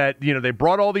that, they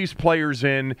brought all these players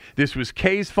in. This was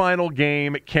K's final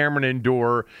game at Cameron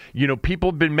Indoor.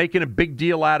 People have been making a big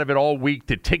deal out of it all week.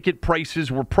 The ticket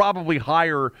prices were probably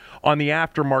higher on the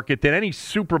aftermarket than any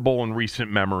Super Bowl in recent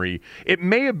memory. It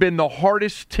may have been the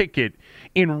hardest ticket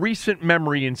in recent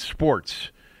memory in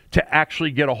sports to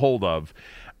actually get a hold of.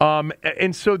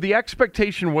 And so the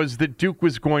expectation was that Duke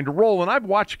was going to roll. And I've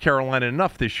watched Carolina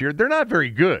enough this year. They're not very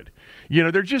good.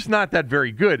 They're just not that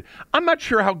very good. I'm not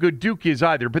sure how good Duke is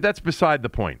either, but that's beside the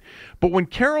point. But when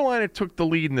Carolina took the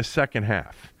lead in the second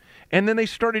half, and then they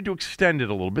started to extend it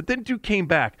a little bit, then Duke came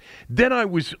back, then I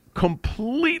was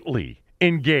completely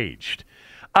engaged.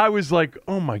 I was like,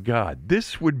 oh my God,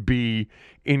 this would be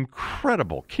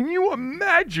incredible. Can you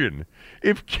imagine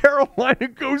if Carolina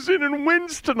goes in and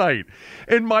wins tonight?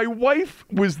 And my wife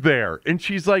was there, and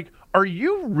she's like, are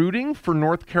you rooting for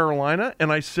North Carolina?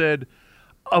 And I said,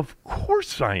 of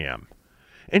course I am.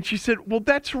 And she said, well,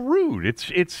 that's rude. It's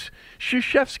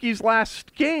Krzyzewski's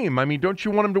last game. I mean, don't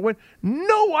you want him to win?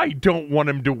 No, I don't want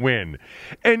him to win.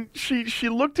 And she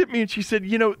looked at me and she said,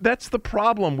 that's the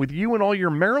problem with you and all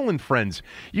your Maryland friends.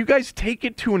 You guys take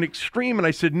it to an extreme. And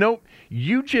I said, nope,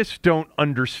 you just don't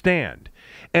understand.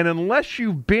 And unless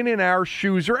you've been in our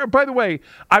shoes, or by the way,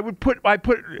 I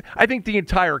think the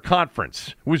entire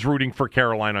conference was rooting for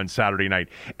Carolina on Saturday night.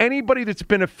 Anybody that's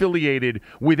been affiliated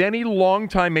with any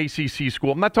longtime ACC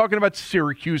school, I'm not talking about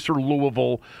Syracuse or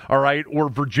Louisville, all right, or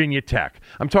Virginia Tech.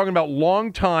 I'm talking about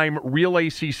longtime real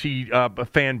ACC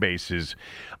fan bases.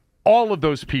 All of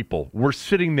those people were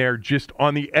sitting there just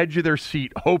on the edge of their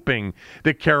seat hoping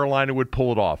that Carolina would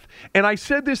pull it off. And I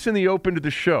said this in the open to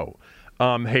the show,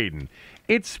 Hayden.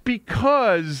 It's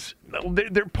because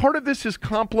part of this is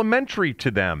complimentary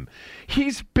to them. He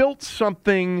built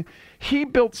something,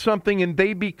 and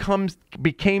they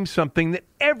became something that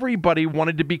everybody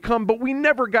wanted to become, but we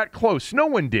never got close. No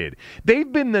one did.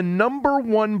 They've been the number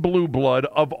one blue blood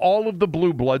of all of the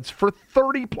blue bloods for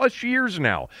 30-plus years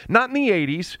now. Not in the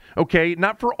 80s, okay?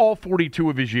 Not for all 42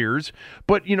 of his years.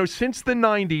 But, since the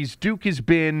 90s, Duke has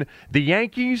been the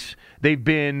Yankees. They've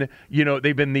been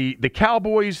the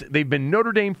Cowboys. They've been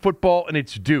Notre Dame football, and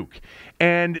it's Duke.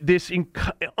 And this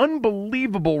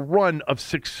unbelievable run of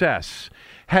success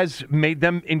has made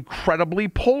them incredibly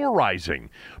polarizing.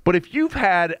 But if you've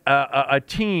had a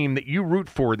team that you root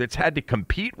for that's had to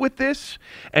compete with this,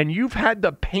 and you've had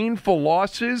the painful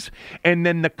losses, and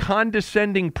then the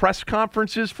condescending press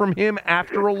conferences from him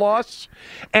after a loss,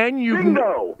 and you've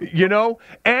known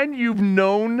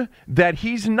that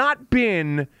he's not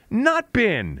been the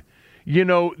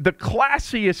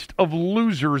classiest of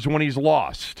losers when he's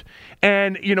lost.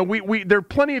 And, there are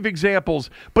plenty of examples.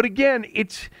 But again,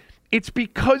 it's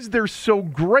because they're so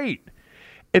great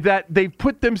that they've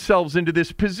put themselves into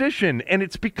this position. And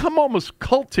it's become almost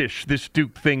cultish, this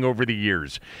Duke thing over the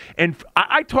years. And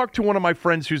I talked to one of my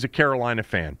friends who's a Carolina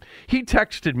fan. He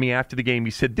texted me after the game.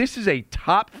 He said, this is a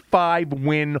top 5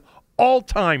 win all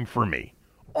time for me.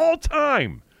 All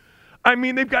time. I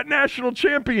mean, they've got national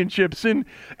championships and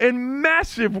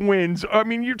massive wins. I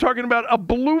mean, you're talking about a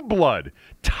blue blood.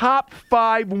 Top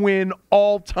 5 win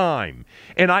all time.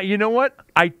 And you know what?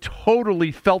 I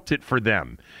totally felt it for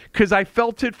them because I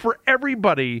felt it for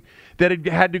everybody that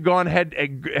had gone head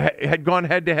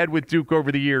to head with Duke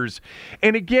over the years.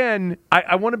 And again,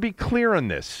 I want to be clear on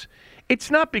this. It's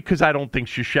not because I don't think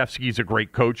Krzyzewski's a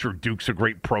great coach or Duke's a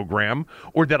great program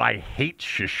or that I hate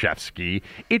Krzyzewski.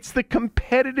 It's the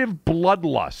competitive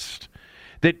bloodlust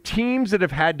that teams that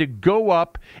have had to go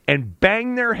up and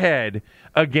bang their head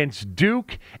against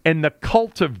Duke and the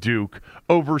cult of Duke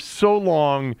over so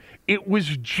long, it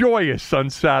was joyous on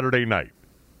Saturday night.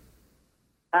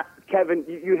 Kevin,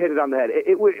 you hit it on the head.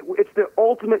 It's the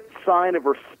ultimate sign of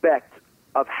respect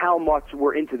of how much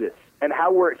we're into this and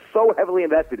how we're so heavily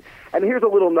invested. And here's a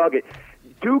little nugget.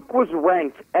 Duke was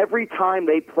ranked every time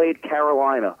they played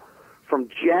Carolina from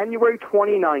January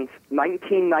 29th,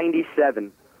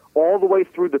 1997, all the way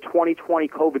through the 2020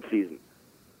 COVID season.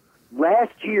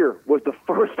 Last year was the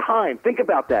first time. Think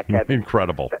about that, Kevin.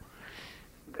 Incredible.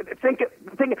 Think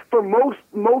for most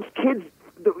kids,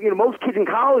 most kids in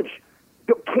college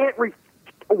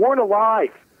weren't alive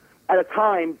at a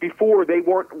time before they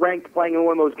weren't ranked playing in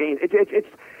one of those games. It's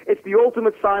the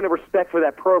ultimate sign of respect for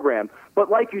that program. But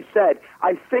like you said,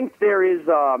 I think there's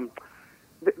a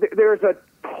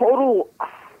total,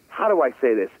 how do I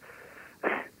say this,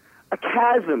 a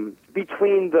chasm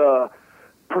between the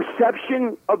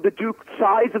perception of the Duke,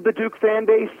 size of the Duke fan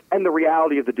base, and the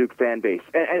reality of the Duke fan base.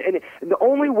 And the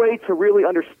only way to really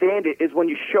understand it is when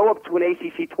you show up to an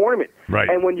ACC tournament. Right.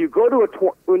 And when you go to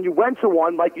when you went to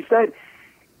one, like you said,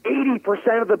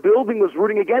 80% of the building was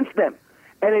rooting against them.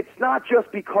 And it's not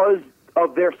just because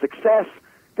of their success.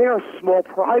 They're a small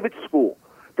private school.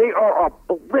 They are a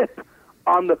blip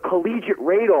on the collegiate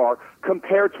radar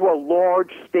compared to a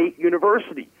large state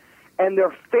university. And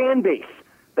their fan base,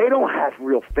 they don't have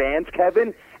real fans,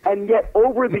 Kevin. And yet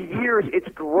over the years, it's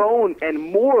grown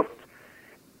and morphed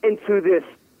into this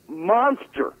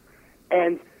monster.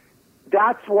 And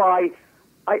that's why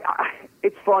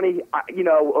it's funny,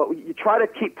 you try to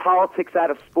keep politics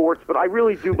out of sports, but I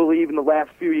really do believe in the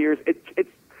last few years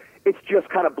it's just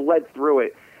kind of bled through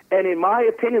it. And in my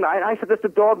opinion, I said this to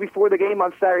Dog before the game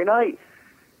on Saturday night,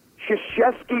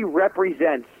 Krzyzewski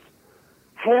represents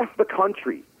half the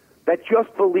country that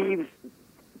just believes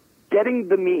getting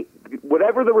the mean,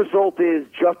 whatever the result is,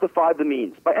 justify the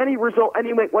means by any result,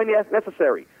 any way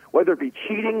necessary, whether it be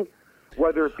cheating,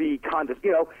 whether it be contest.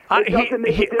 I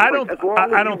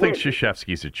don't think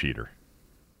Krzyzewski's a cheater.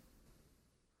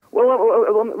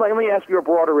 Well, let me ask you a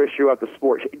broader issue of the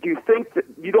sport. Do you think that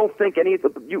you don't think any of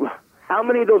how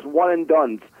many of those one and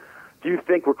dones do you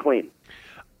think were clean?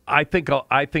 I think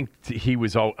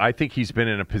he's been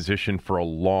in a position for a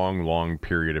long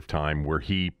period of time where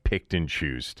he picked and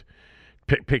chose.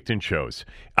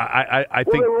 I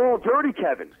think they were all dirty,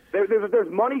 Kevin.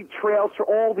 There's money trails for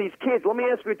all these kids. Let me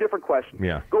ask you a different question.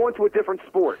 Yeah. Go into a different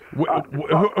sport. The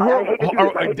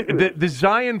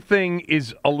Zion thing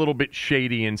is a little bit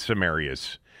shady in some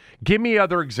areas. Give me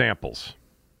other examples.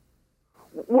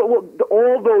 Well,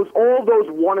 all those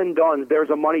one and dones. There's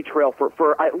a money trail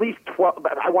for at least 12.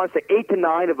 I want to say 8 to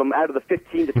 9 of them out of the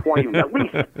 15 to 20. At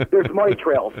least there's money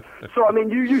trails. So I mean,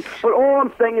 But all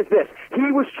I'm saying is this: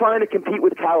 he was trying to compete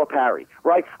with Calipari,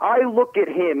 right? I look at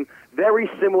him very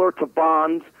similar to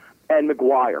Bonds and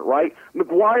McGuire, right?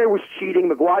 McGuire was cheating.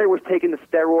 McGuire was taking the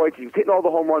steroids. He was hitting all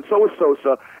the home runs. So was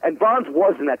Sosa, and Bonds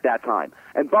wasn't at that time.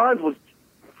 And Bonds was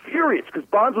furious because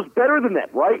Bonds was better than them,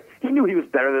 right? He knew he was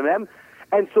better than them.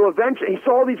 And so eventually, he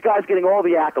saw all these guys getting all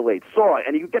the accolades, saw it,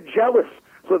 and he got jealous.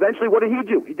 So eventually, what did he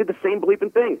do? He did the same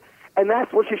bleeping thing. And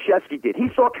that's what Krzyzewski did. He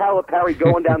saw Calipari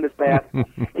going down this path.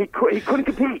 He couldn't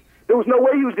compete. There was no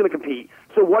way he was going to compete.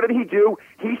 So what did he do?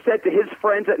 He said to his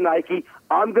friends at Nike,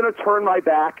 I'm going to turn my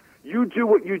back. You do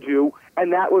what you do.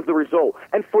 And that was the result.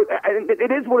 And it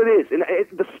is what it is. And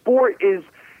the sport is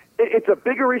 – it's a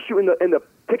bigger issue in the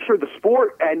picture of the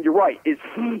sport. And you're right. Is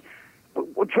he –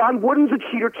 John Wooden's a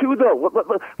cheater too, though.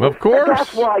 Of course.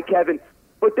 That's why, Kevin.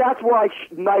 But that's why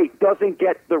Knight doesn't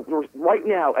get right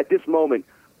now at this moment.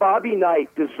 Bobby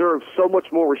Knight deserves so much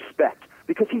more respect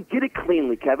because he did it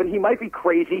cleanly, Kevin. He might be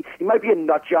crazy, he might be a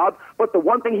nut job, but the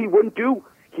one thing he wouldn't do,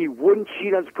 he wouldn't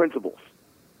cheat on his principles.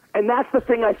 And that's the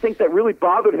thing I think that really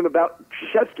bothered him about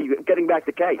Krzyzewski getting back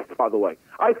to Kay. By the way,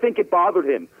 I think it bothered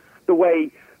him the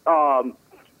way.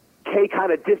 Kay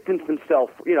kind of distanced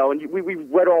himself, and we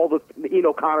read all the Ian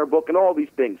O'Connor book and all these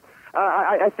things.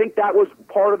 I think that was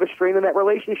part of the strain in that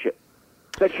relationship.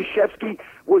 That Krzyzewski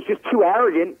was just too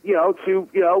arrogant, to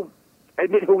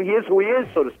admit who he is,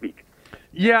 so to speak.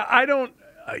 Yeah, I don't.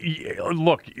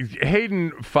 Look,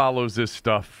 Hayden follows this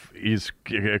stuff. He's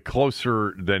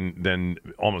closer than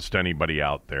almost anybody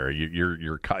out there. Your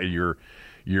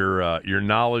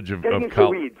knowledge of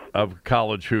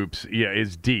college hoops,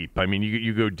 is deep. I mean,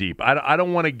 you go deep. I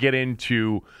don't want to get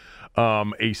into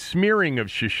a smearing of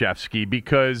Krzyzewski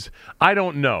because I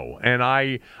don't know. And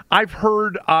I've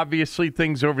heard, obviously,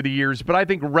 things over the years, but I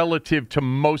think relative to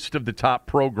most of the top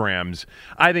programs,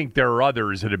 I think there are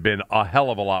others that have been a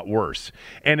hell of a lot worse.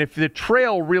 And if the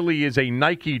trail really is a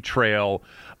Nike trail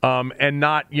and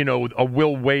not, a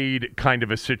Will Wade kind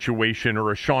of a situation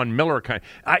or a Sean Miller kind,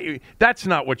 that's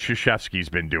not what Krzyzewski's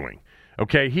been doing.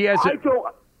 Okay? He has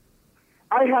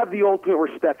I have the ultimate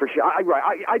respect for Shaq.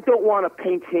 I don't want to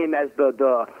paint him as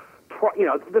the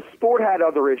sport had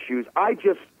other issues.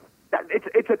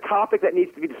 It's a topic that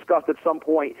needs to be discussed at some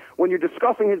point. When you're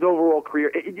discussing his overall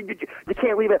career, you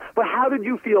can't leave it. But how did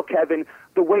you feel, Kevin,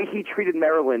 the way he treated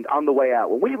Maryland on the way out?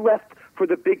 When we left for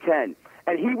the Big Ten,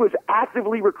 and he was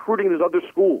actively recruiting these other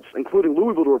schools, including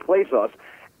Louisville, to replace us,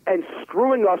 and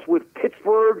screwing us with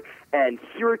Pittsburgh and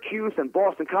Syracuse and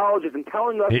Boston colleges and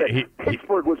telling us that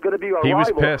Pittsburgh was going to be our rival. He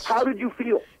was pissed. How did you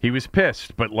feel? He was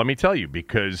pissed, but let me tell you,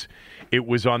 because it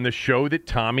was on the show that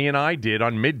Tommy and I did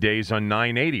on middays on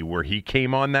 980, where he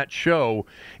came on that show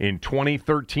in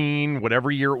 2013, whatever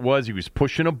year it was. He was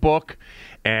pushing a book,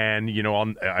 and,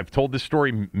 I've told this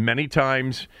story many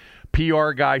times.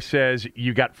 PR guy says,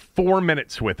 you got 4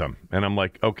 minutes with him. And I'm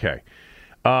like, okay.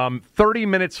 30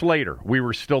 minutes later, we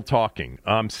were still talking.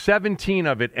 17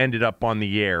 of it ended up on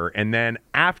the air. And then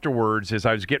afterwards, as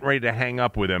I was getting ready to hang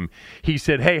up with him, he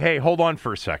said, hey, hold on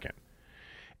for a second.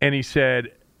 And he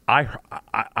said,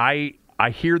 I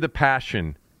hear the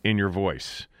passion in your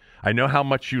voice. I know how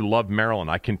much you love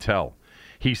Maryland. I can tell.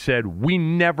 He said, we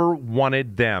never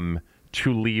wanted them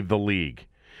to leave the league.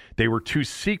 They were too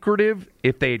secretive.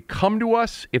 If they had come to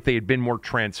us, if they had been more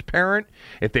transparent,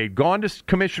 if they had gone to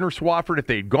Commissioner Swofford, if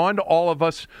they had gone to all of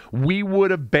us, we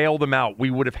would have bailed them out.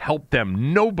 We would have helped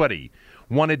them. Nobody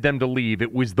wanted them to leave.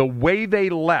 It was the way they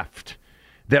left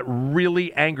that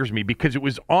really angers me, because it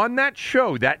was on that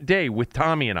show that day with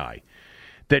Tommy and I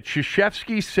that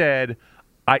Krzyzewski said,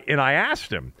 I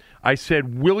asked him, I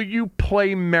said, will you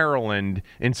play Maryland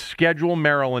and schedule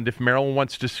Maryland if Maryland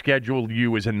wants to schedule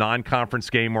you as a non-conference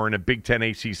game or in a Big Ten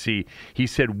ACC? He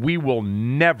said, we will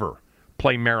never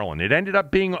play Maryland. It ended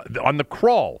up being on the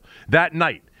crawl that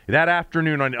night, that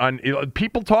afternoon. On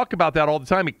people talk about that all the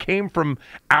time. It came from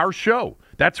our show.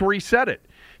 That's where he said it.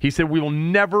 He said, we will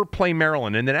never play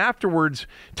Maryland. And then afterwards,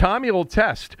 Tommy will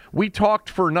attest, we talked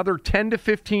for another 10 to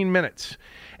 15 minutes.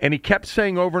 And he kept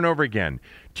saying over and over again,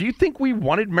 do you think we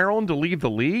wanted Maryland to leave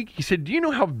the league? He said, do you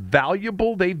know how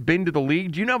valuable they've been to the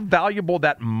league? Do you know how valuable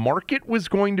that market was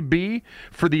going to be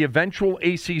for the eventual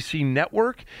ACC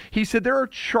network? He said, there are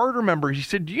charter members. He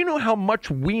said, do you know how much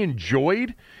we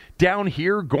enjoyed down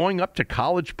here going up to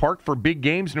College Park for big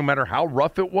games, no matter how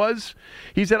rough it was?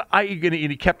 He said, and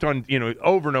he kept on,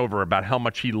 over and over about how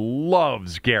much he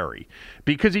loves Gary,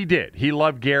 because he did. He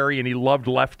loved Gary and he loved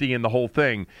Lefty and the whole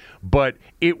thing. But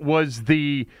it was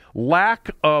the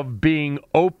lack of being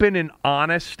open and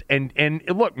honest. And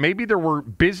look, maybe there were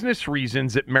business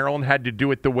reasons that Maryland had to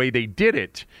do it the way they did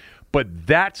it. But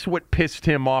that's what pissed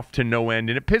him off to no end,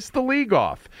 and it pissed the league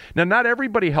off. Now, not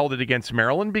everybody held it against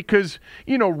Maryland because,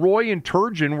 Roy and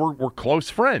Turgeon were close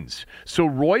friends. So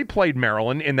Roy played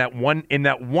Maryland in that one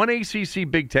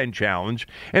ACC Big Ten challenge,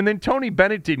 and then Tony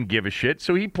Bennett didn't give a shit,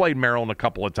 so he played Maryland a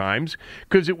couple of times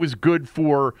because it was good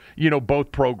for,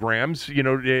 both programs,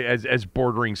 as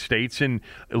bordering states and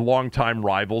longtime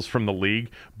rivals from the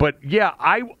league. But, yeah,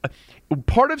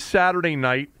 part of Saturday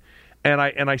night, and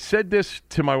I said this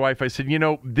to my wife. I said,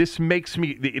 this makes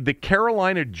me the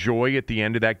Carolina joy at the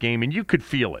end of that game, and you could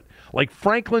feel it. Like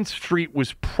Franklin Street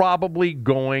was probably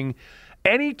going.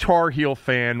 Any Tar Heel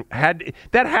fan had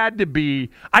to be.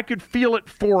 I could feel it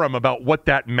for them about what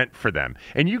that meant for them,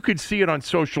 and you could see it on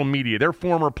social media. Their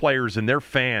former players and their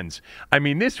fans. I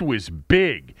mean, this was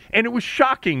big, and it was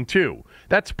shocking too.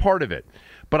 That's part of it.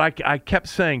 But I kept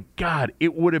saying, God,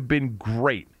 it would have been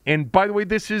great. And by the way,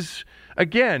 this is,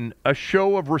 again, a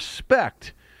show of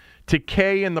respect to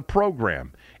Kay and the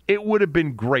program. It would have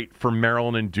been great for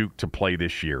Maryland and Duke to play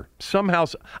this year. Somehow,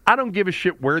 I don't give a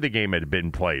shit where the game had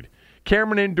been played.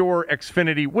 Cameron Indoor,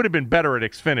 Xfinity, would have been better at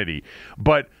Xfinity.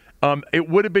 But it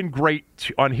would have been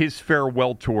great on his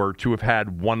farewell tour to have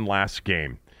had one last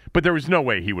game. But there was no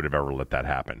way he would have ever let that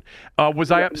happen. Was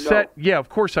I upset? No. Yeah, of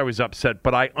course I was upset,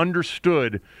 but I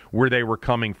understood where they were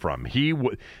coming from.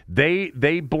 They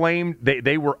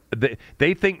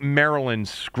think Maryland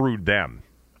screwed them.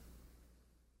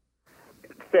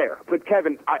 Fair, but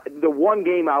Kevin, the one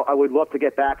game I would love to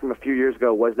get back from a few years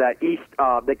ago was that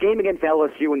the game against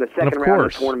LSU in the second round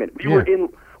of the tournament.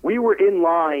 We were in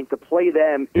line to play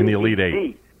them in the Elite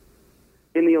Eight.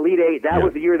 in the Elite Eight. That Yeah.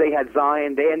 was the year they had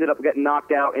Zion. They ended up getting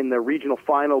knocked out in the regional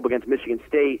final against Michigan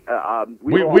State.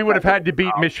 We would have had to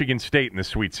beat Michigan State in the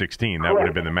Sweet 16. That would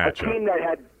have been the A matchup. team that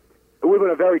had it would have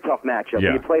been a very tough matchup.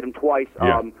 Yeah. You played them twice.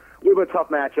 Yeah. It would have been a tough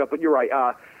matchup, but you're right.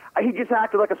 He just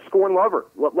acted like a scorn lover.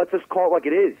 Let's just call it like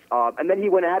it is. And then he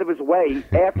went out of his way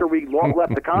after we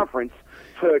left the conference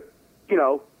to,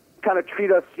 kind of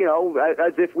treat us,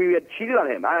 as if we had cheated on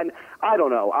him. And I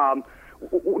don't know.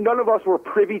 None of us were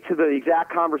privy to the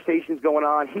exact conversations going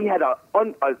on. He had a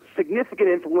significant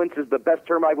influence, is the best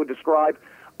term I would describe,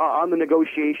 on the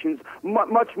negotiations,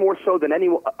 much more so than any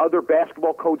other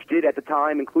basketball coach did at the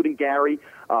time, including Gary.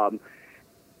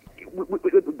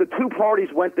 The two parties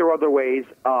went their other ways.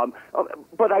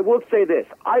 But I will say this.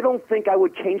 I don't think I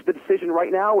would change the decision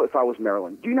right now if I was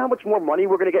Maryland. Do you know how much more money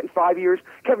we're going to get in 5 years?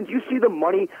 Kevin, do you see the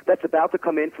money that's about to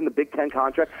come in from the Big Ten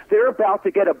contract? They're about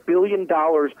to get $1 billion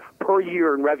per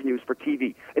year in revenues for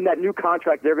TV in that new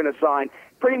contract they're going to sign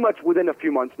pretty much within a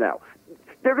few months now.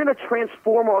 They're going to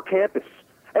transform our campus.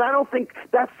 And I don't think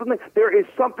that's something. There is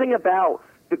something about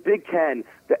the Big Ten.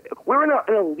 We're in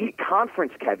an elite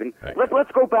conference, Kevin.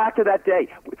 Let's go back to that day.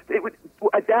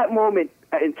 At that moment,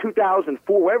 in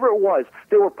 2004, wherever it was,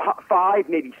 there were 5,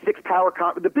 maybe 6 power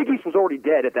conferences. The Big East was already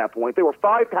dead at that point. There were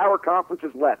 5 power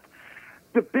conferences left.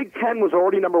 The Big Ten was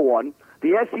already number 1.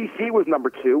 The SEC was number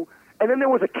 2. And then there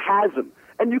was a chasm.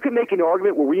 And you can make an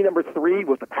argument, were we number 3?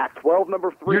 Was the Pac-12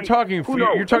 number 3? You're talking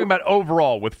about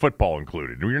overall with football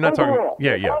included. You're not overall,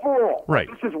 talking. Yeah. Overall, right.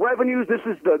 This is revenues. This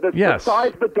is the Yes.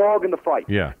 size of the dog in the fight.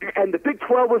 Yeah. And the Big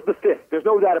 12 was the 5th. There's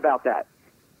no doubt about that.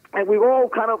 And we all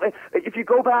kind of, if you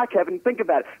go back, Kevin, think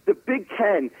about it. The Big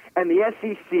Ten and the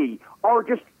SEC are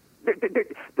just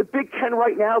the Big Ten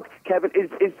right now, Kevin,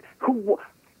 is who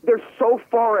they're so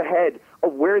far ahead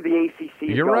of where the ACC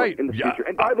is You're going right. in the Yeah, future.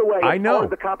 And by the way, I know. as far as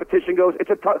the competition goes, it's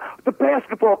the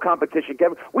basketball competition,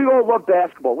 Kevin. We all love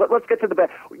basketball. Let's get to the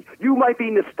You might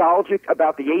be nostalgic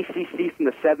about the ACC from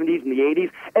the 70s and the 80s.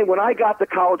 And when I got to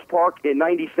College Park in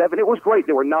 97, it was great.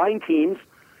 There were 9 teams.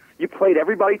 You played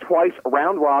everybody twice,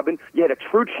 round robin. You had a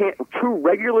true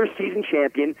regular season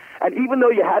champion. And even though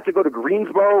you had to go to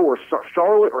Greensboro or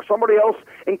Charlotte or somebody else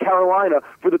in Carolina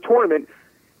for the tournament,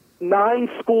 9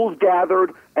 schools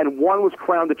gathered, and 1 was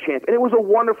crowned the champ. And it was a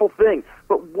wonderful thing.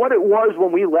 But what it was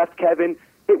when we left, Kevin,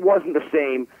 it wasn't the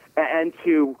same. And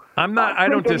to I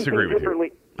don't disagree with you.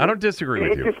 I don't disagree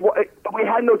with you. We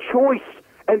had no choice.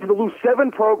 And to lose 7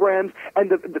 programs,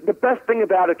 and the best thing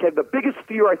about it, Kevin, the biggest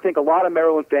fear I think a lot of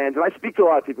Maryland fans, and I speak to a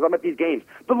lot of people, I'm at these games,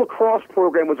 the lacrosse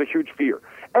program was a huge fear.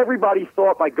 Everybody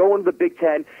thought by going to the Big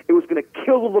Ten, it was going to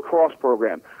kill the lacrosse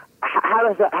program. How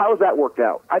has that worked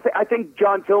out? I think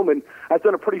John Tillman has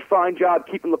done a pretty fine job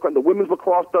keeping lacrosse. The women's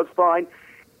lacrosse does fine.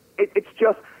 It's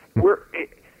just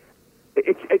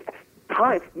it's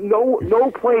time.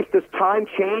 No place does time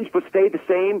change but stay the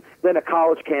same than a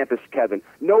college campus, Kevin.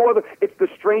 No other. It's the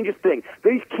strangest thing.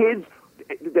 These kids.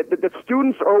 The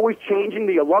students are always changing.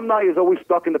 The alumni is always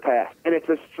stuck in the past, and it's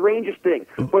the strangest thing.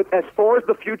 But as far as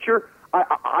the future,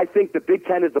 I think the Big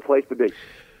Ten is the place to be.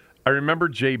 I remember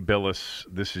Jay Billis,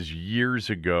 this is years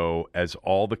ago, as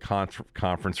all the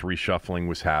conference reshuffling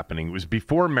was happening. It was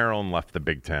before Maryland left the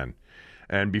Big Ten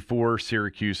and before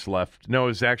Syracuse left. No, it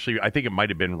was actually, I think it might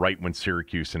have been right when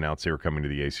Syracuse announced they were coming to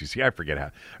the ACC. I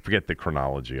forget the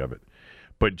chronology of it.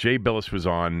 But Jay Billis was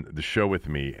on the show with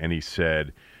me, and he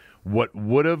said, what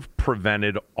would have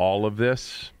prevented all of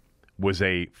this was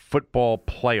a football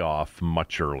playoff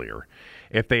much earlier.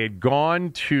 If they had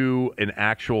gone to an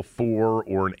actual 4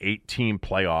 or an 8-team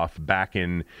playoff back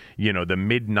in, the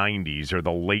mid-90s or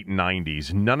the late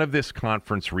 90s, none of this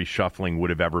conference reshuffling would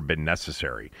have ever been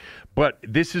necessary. But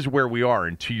this is where we are.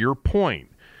 And to your point,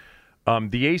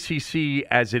 the ACC,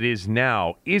 as it is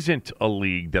now, isn't a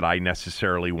league that I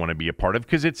necessarily want to be a part of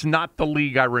because it's not the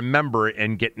league I remember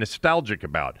and get nostalgic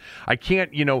about. I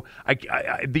can't,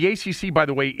 the ACC, by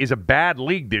the way, is a bad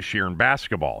league this year in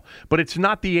basketball, but it's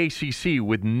not the ACC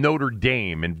with Notre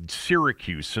Dame and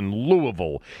Syracuse and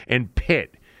Louisville and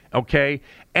Pitt. Okay.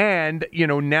 And,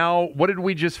 now what did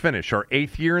we just finish? Our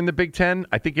 8th year in the Big Ten?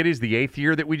 I think it is the 8th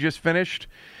year that we just finished.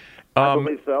 I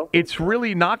believe so. It's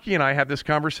really, Naki and I have this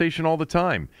conversation all the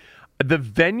time. The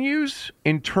venues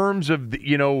in terms of,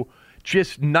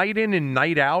 just night in and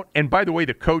night out, and by the way,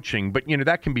 the coaching, but,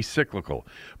 that can be cyclical.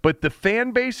 But the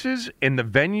fan bases and the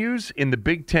venues in the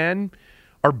Big Ten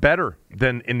are better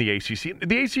than in the ACC.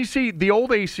 The ACC, the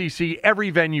old ACC, every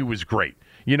venue was great.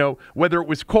 You know, whether it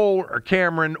was Cole or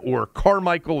Cameron or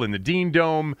Carmichael in the Dean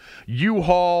Dome,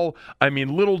 U-Haul, I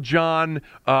mean, Little John,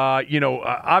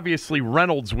 obviously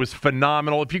Reynolds was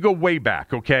phenomenal. If you go way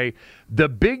back, okay, the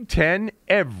Big Ten,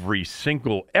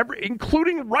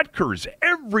 including Rutgers,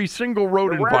 every single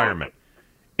road environment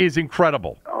is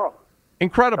incredible. Oh.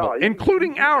 Incredible,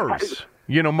 including ours,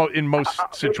 in most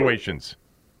situations.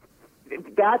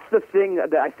 That's the thing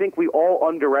that I think we all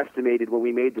underestimated when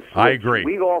we made the switch. I agree.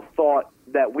 We all thought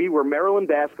that we were Maryland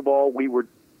basketball. We were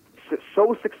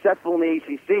so successful in the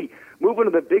ACC. Moving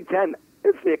to the Big Ten,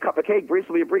 it's a cup of cake,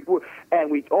 briefly, and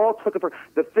we all took it for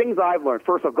the things I've learned.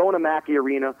 First off, going to Mackey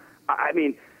Arena. I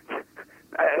mean,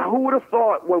 who would have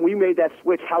thought when we made that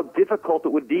switch how difficult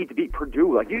it would be to beat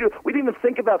Purdue? Like we didn't even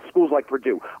think about schools like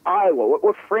Purdue, Iowa,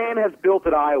 what Fran has built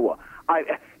at Iowa.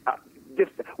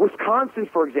 Just Wisconsin,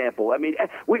 for example. I mean,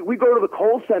 we go to the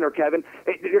Kohl Center, Kevin.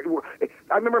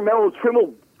 I remember Melo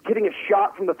Trimble getting a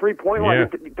shot from the three-point line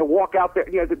to walk out there.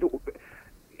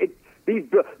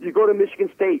 You go to Michigan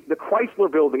State, the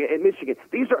Chrysler Building in Michigan.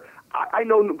 These are, I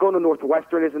know going to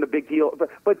Northwestern isn't a big deal,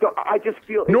 but I just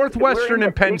feel Northwestern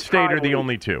and Penn State are the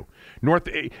only two.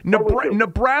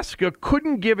 Nebraska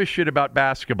couldn't give a shit about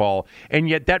basketball, and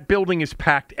yet that building is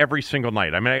packed every single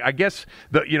night. I mean, I guess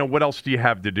what else do you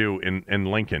have to do in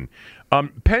Lincoln?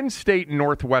 Penn State and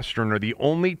Northwestern are the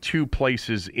only two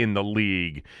places in the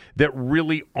league that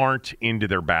really aren't into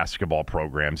their basketball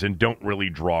programs and don't really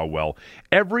draw well.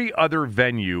 Every other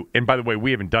venue, and by the way,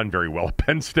 we haven't done very well at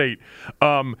Penn State,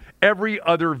 every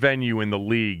other venue in the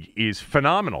league is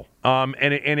phenomenal.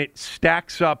 And it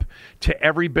stacks up to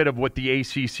every bit of what the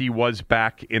ACC was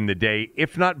back in the day,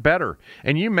 if not better.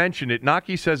 And you mentioned it.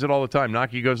 Naki says it all the time.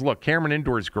 Naki goes, look, Cameron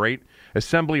Indoor is great.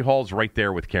 Assembly Hall's right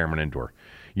there with Cameron Indoor.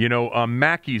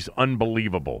 Mackey's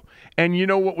unbelievable. And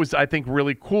what was, I think,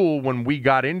 really cool when we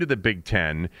got into the Big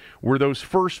Ten were those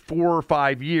first 4 or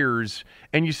 5 years,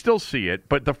 and you still see it,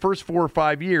 but the first 4 or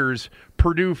 5 years,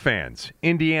 Purdue fans,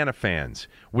 Indiana fans,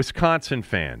 Wisconsin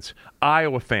fans,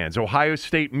 Iowa fans, Ohio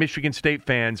State, Michigan State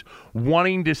fans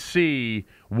wanting to see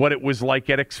what it was like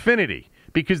at Xfinity,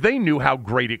 because they knew how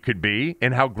great it could be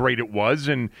and how great it was,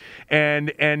 and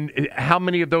how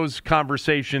many of those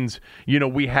conversations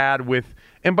we had with.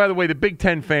 And by the way, the Big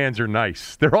Ten fans are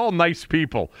nice. They're all nice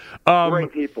people.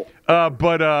 Great people.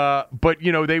 But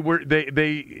they were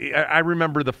they. I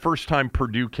remember the first time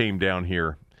Purdue came down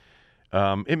here.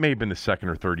 It may have been the second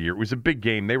or third year. It was a big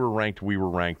game. They were ranked. We were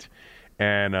ranked,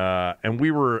 and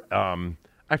we were.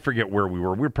 I forget where we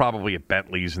were. We were probably at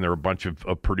Bentley's, and there were a bunch of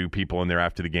Purdue people in there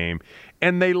after the game,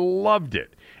 and they loved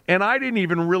it. And I didn't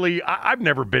even really. I've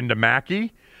never been to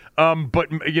Mackey. But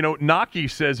Naki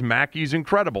says Mackey's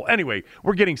incredible. Anyway,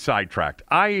 we're getting sidetracked.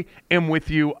 I am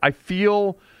with you. I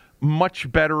feel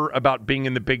much better about being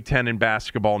in the Big Ten in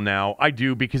basketball now. I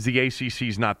do, because the ACC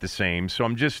is not the same. So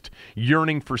I'm just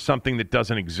yearning for something that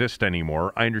doesn't exist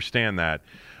anymore. I understand that.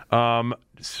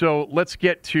 So let's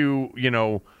get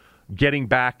to, getting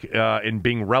back and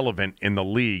being relevant in the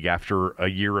league after a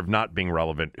year of not being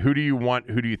relevant. Who do you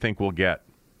want? Who do you think we'll get?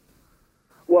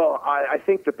 Well, I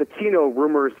think the Pitino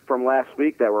rumors from last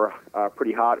week that were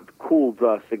pretty hot cooled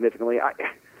significantly.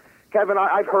 Kevin,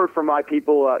 I've heard from my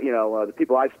people, the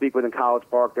people I speak with in College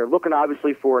Park, they're looking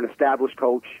obviously for an established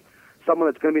coach, someone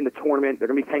that's going to be in the tournament. They're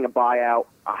going to be paying a buyout.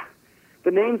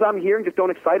 The names I'm hearing just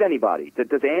don't excite anybody.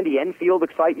 Does Andy Enfield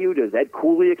excite you? Does Ed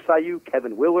Cooley excite you?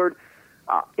 Kevin Willard?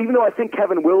 Even though I think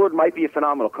Kevin Willard might be a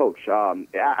phenomenal coach,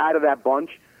 out of that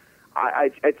bunch,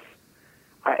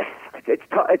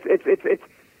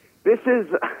 this is.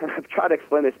 I've tried to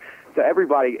explain this to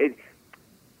everybody.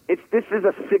 This is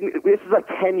a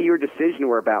 10-year decision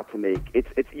we're about to make.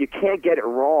 You can't get it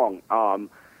wrong.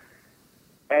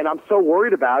 And I'm so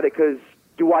worried about it because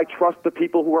do I trust the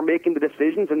people who are making the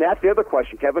decisions? And that's the other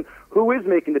question, Kevin. Who is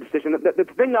making the decision? The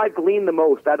thing I've gleaned the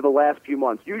most out of the last few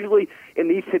months, usually in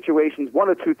these situations, one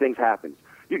of two things happens.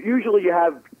 Usually you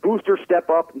have boosters step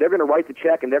up, they're going to write the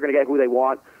check, and they're going to get who they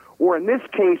want. Or in this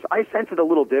case, I sense it a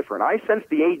little different. I sense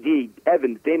the AD,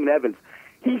 Damon Evans,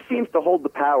 he seems to hold the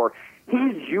power.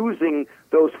 He's using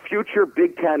those future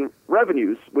Big Ten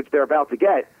revenues, which they're about to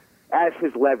get, as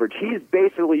his leverage. He's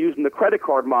basically using the credit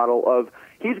card model of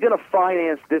he's going to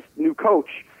finance this new coach,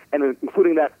 and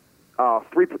including that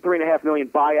 $3.5 million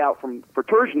buyout for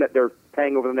Turgeon that they're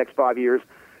paying over the next 5 years,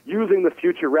 using the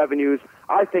future revenues.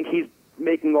 I think he's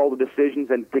making all the decisions,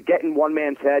 and to get in one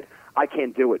man's head, I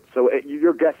can't do it. So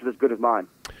your guess is as good as mine.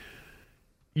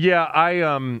 Yeah,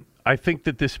 I think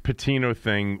that this Pitino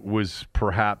thing was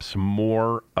perhaps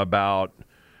more about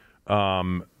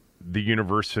the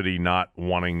university not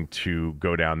wanting to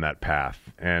go down that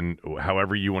path. And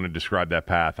however you want to describe that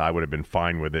path, I would have been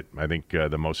fine with it. I think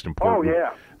the most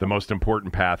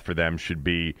important path for them should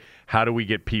be, how do we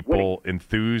get people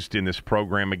enthused in this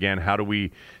program again? How do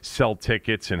we sell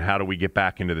tickets, and how do we get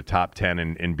back into the top 10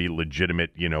 and be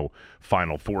legitimate,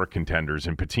 Final Four contenders?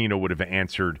 And Pitino would have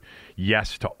answered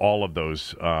yes to all of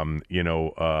those,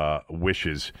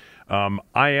 wishes.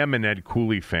 I am an Ed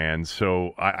Cooley fan,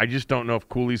 so I just don't know if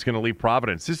Cooley's going to leave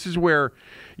Providence. This is where,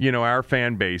 our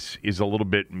fan base is a little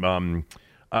bit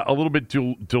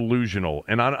delusional,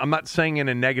 and I'm not saying in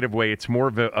a negative way. It's more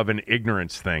of an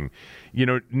ignorance thing.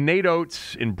 Nate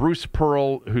Oates and Bruce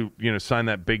Pearl, who signed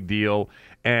that big deal,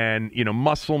 and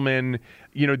Musselman.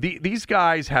 These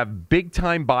guys have big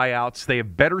time buyouts. They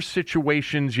have better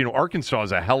situations. Arkansas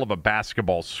is a hell of a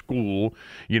basketball school.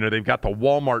 They've got the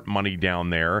Walmart money down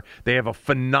there. They have a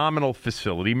phenomenal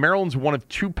facility. Maryland's one of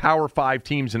 2 Power 5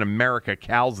 teams in America.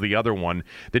 Cal's the other one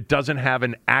that doesn't have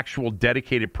an actual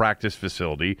dedicated practice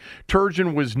facility.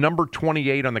 Turgeon was number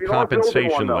 28 on the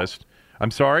compensation list.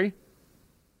 I'm sorry?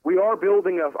 We are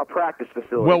building a practice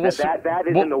facility. Well, that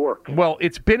is in the works. Well,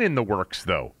 it's been in the works,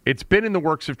 though. It's been in the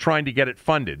works of trying to get it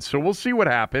funded. So we'll see what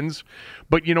happens.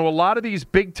 But, a lot of these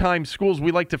big-time schools,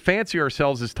 we like to fancy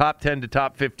ourselves as top 10 to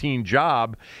top 15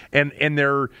 job, and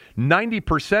their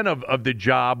 90% of the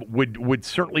job would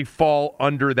certainly fall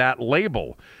under that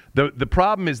label. The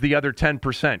problem is the other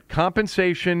 10%.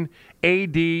 Compensation,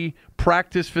 AD,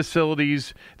 practice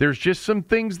facilities. There's just some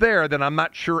things there that I'm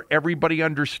not sure everybody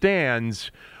understands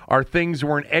are things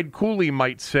where an Ed Cooley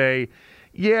might say,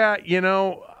 yeah,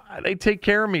 they take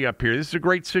care of me up here. This is a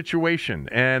great situation.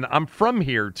 And I'm from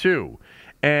here, too.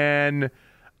 And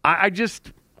I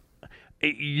just...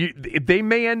 they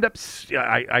may end up,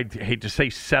 I hate to say,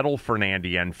 settle for an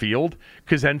Andy Enfield,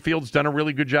 because Enfield's done a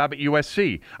really good job at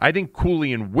USC. I think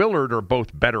Cooley and Willard are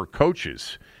both better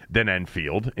coaches than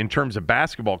Enfield in terms of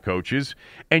basketball coaches,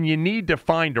 and you need to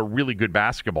find a really good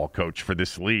basketball coach for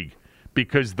this league,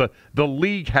 because the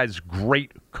league has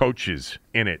great coaches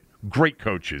in it, great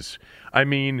coaches. I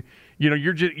mean,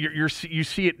 you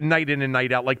see it night in and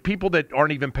night out, like people that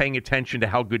aren't even paying attention to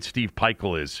how good Steve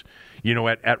Peichel is,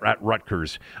 at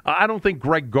Rutgers. I don't think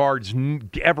Greg Gard's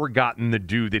ever gotten the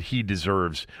due that he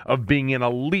deserves of being an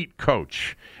elite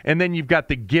coach. And then you've got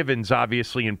the Givens,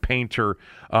 obviously, and Painter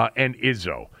and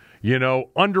Izzo.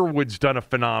 Underwood's done a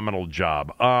phenomenal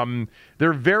job. There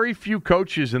are very few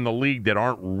coaches in the league that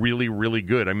aren't really, really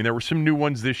good. I mean, there were some new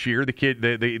ones this year. The kid,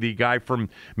 the guy from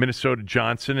Minnesota,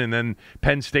 Johnson, and then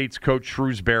Penn State's coach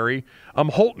Shrewsbury.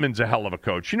 Holtman's a hell of a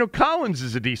coach. Collins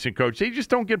is a decent coach. They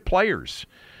just don't get players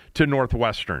to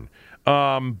Northwestern.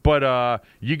 But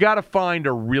you got to find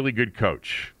a really good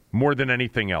coach more than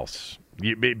anything else,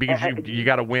 because you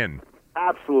got to win.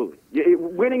 Absolutely.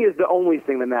 Winning is the only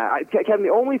thing that matters. Kevin,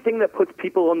 the only thing that puts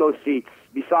people in those seats,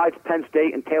 besides Penn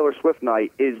State and Taylor Swift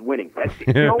night, is winning. That's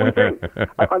the only thing.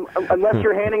 Unless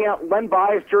you're handing out Len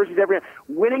Bias jerseys every night.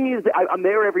 Winning is, I'm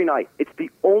there every night. It's the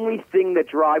only thing that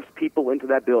drives people into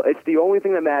that bill. It's the only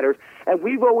thing that matters. And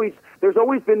there's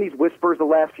always been these whispers the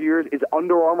last few years, is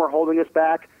Under Armour holding us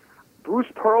back? Bruce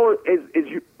Pearl is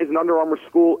an Under Armour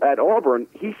school at Auburn.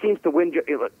 He seems to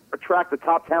attract the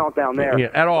top talent down there. Yeah,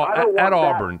 at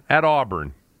Auburn.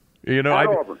 Auburn.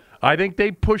 I think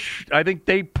they push. They're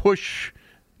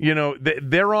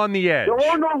on the edge.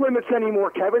 There are no limits anymore,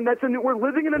 Kevin. We're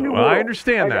living in a new world. I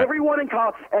understand that. Everyone in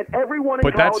College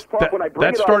Park, when I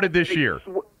bring that started this year.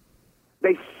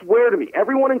 They swear to me.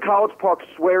 Everyone in College Park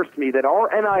swears to me that our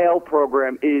NIL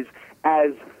program is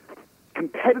as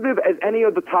competitive as any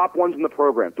of the top ones in the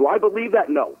program. Do I believe that?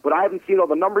 No. But I haven't seen all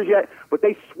the numbers yet. But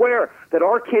they swear that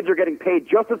our kids are getting paid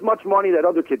just as much money that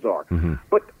other kids are. Mm-hmm.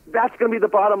 But that's going to be the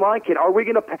bottom line, kid. Are we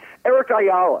going to pay? Eric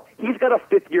Ayala, he's got a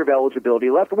 5th year of eligibility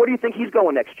left. Where do you think he's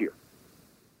going next year?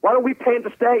 Why don't we pay him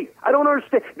to stay? I don't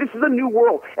understand. This is a new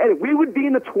world. And we would be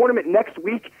in the tournament next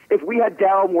week if we had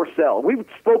Darryl Morcell. We've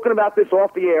spoken about this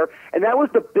off the air, and that was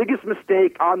the biggest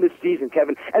mistake on this season,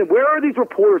 Kevin. And where are these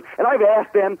reporters? And I've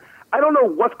asked them. I don't know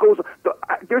what goes.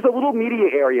 There's a little media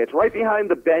area. It's right behind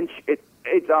the bench. If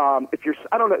you're,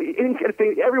 I don't know.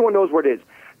 Everyone knows where it is.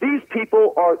 These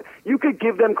people are. You could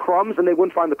give them crumbs and they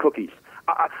wouldn't find the cookies.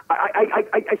 I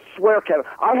swear, Kevin.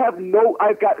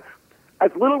 I've got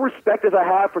as little respect as I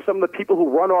have for some of the people who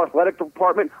run our athletic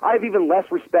department. I have even less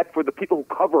respect for the people who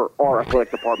cover our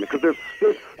athletic department, because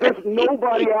there's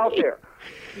nobody out there.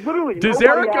 Literally, does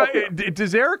nobody out there.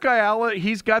 Does Eric Ayala?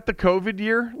 He's got the COVID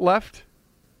year left.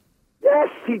 Yes,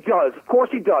 he does. Of course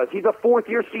he does. He's a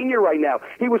fourth-year senior right now.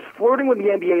 He was flirting with the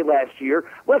NBA last year.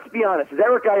 Let's be honest. Is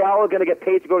Eric Ayala going to get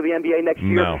paid to go to the NBA next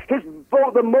year? No.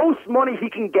 The most money he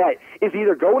can get is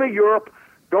either going to Europe,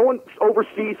 going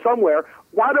overseas somewhere.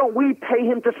 Why don't we pay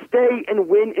him to stay and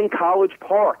win in College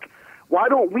Park? Why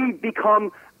don't we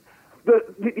become the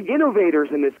innovators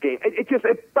in this game?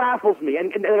 It baffles me.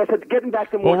 And like I said, getting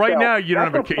back to Morcell, right now you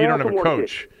don't have a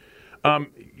coach.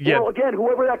 Yeah. Well, again,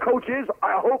 whoever that coach is,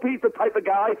 I hope he's the type of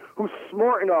guy who's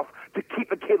smart enough to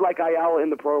keep a kid like Ayala in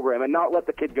the program and not let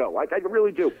the kid go. I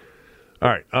really do. All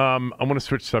right. I want to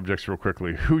switch subjects real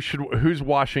quickly. Who's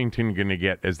Washington going to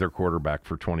get as their quarterback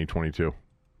for 2022?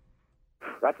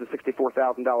 That's a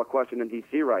 $64,000 question in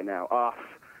D.C. right now.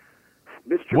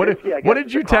 What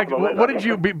did you text? What did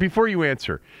you before you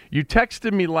answer? You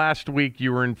texted me last week.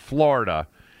 You were in Florida,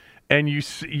 and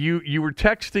you were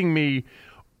texting me.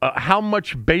 How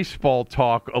much baseball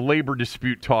talk, a labor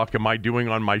dispute talk, am I doing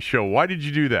on my show? Why did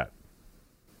you do that?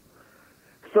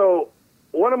 So,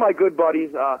 one of my good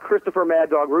buddies, Christopher Mad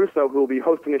Dog Russo, who will be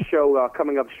hosting a show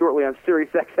coming up shortly on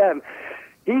Sirius XM,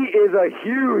 he is a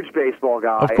huge baseball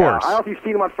guy. Of course. I don't know if you've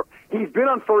seen him he's been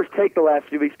on First Take the last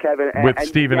few weeks, Kevin. With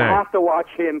Stephen A. You have to watch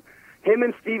him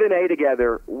and Stephen A.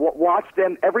 together. Watch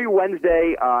them every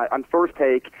Wednesday on First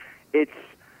Take. It's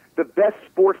the best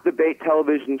sports debate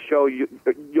television show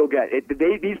you'll get.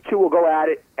 These two will go at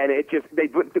it, and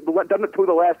they've done it through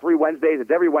the last 3 Wednesdays.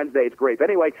 It's every Wednesday. It's great. But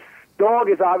anyway, Dog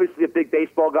is obviously a big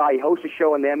baseball guy. He hosts a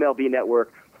show on the MLB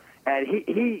Network, and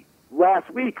he last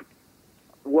week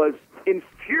was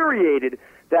infuriated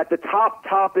that the top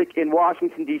topic in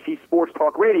Washington, D.C. sports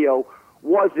talk radio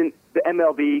wasn't the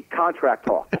MLB contract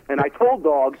talk. And I told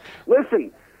Dog,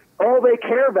 listen, all they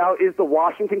care about is the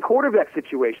Washington quarterback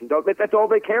situation. That's all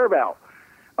they care about.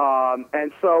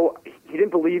 And so he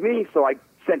didn't believe me, so I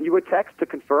sent you a text to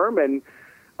confirm. And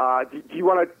do you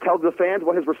want to tell the fans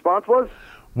what his response was?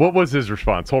 What was his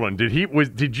response? Hold on.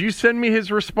 Did you send me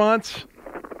his response?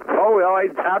 Oh, well, I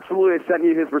absolutely sent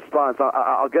you his response.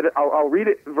 I'll get it. I'll read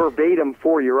it verbatim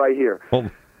for you right here.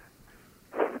 His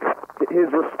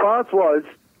response was,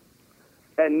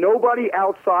 and nobody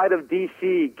outside of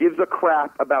D.C. gives a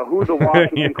crap about who the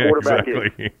Washington quarterback is.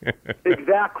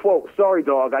 Exact quote. Sorry,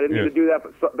 Dog. I didn't mean to do that,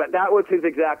 but that was his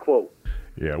exact quote.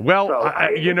 Yeah. Well, so,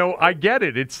 I get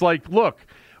it. It's like, look,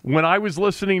 when I was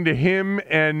listening to him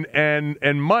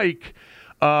and Mike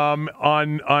on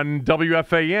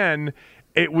WFAN,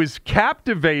 it was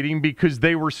captivating because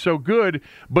they were so good,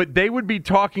 but they would be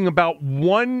talking about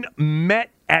one Met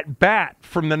at bat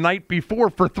from the night before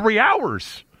for 3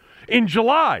 hours. In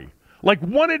July, like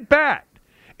one at bat,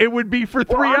 it would be for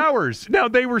 3 hours. Now,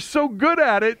 they were so good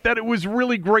at it that it was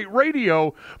really great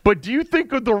radio, but do you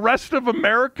think the rest of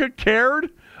America cared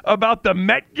about the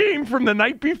Met game from the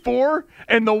night before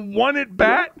and the one at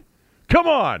bat? Come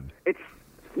on.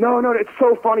 No, it's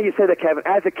so funny you say that, Kevin.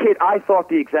 As a kid, I thought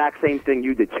the exact same thing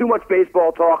you did. Too much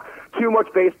baseball talk, too much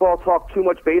baseball talk, too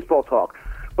much baseball talk.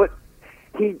 But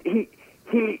he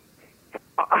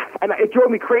and it drove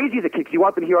me crazy as a kid because you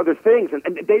want them to hear other things. And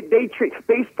they treat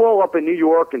baseball up in New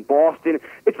York and Boston,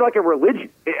 it's like a religion.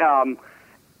 And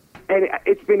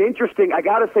it's been interesting. I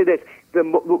got to say this.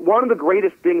 One of the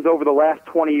greatest things over the last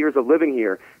 20 years of living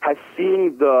here has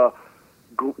seen the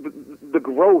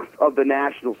growth of the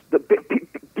Nationals.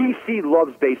 D.C.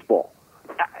 loves baseball.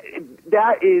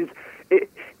 That is...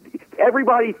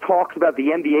 everybody talks about the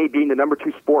NBA being the number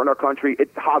 2 sport in our country.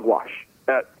 It's hogwash.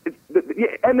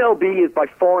 MLB is by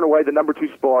far and away the number 2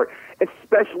 sport,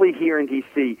 especially here in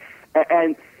D.C.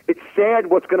 And it's sad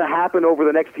what's going to happen over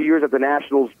the next few years if the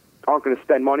Nationals aren't going to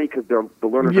spend money because the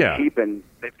learners are cheap and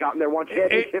they've gotten their one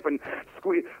championship and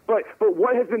squeeze. But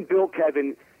what has been built,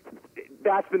 Kevin,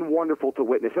 that's been wonderful to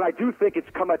witness. And I do think it's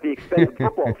come at the expense of the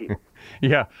football team.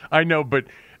 Yeah, I know, but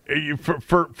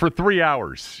for 3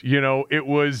 hours, it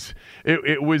was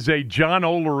a John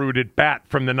Olerud at bat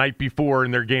from the night before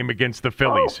in their game against the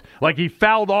Phillies. Like he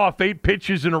fouled off 8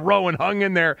 pitches in a row and hung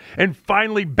in there and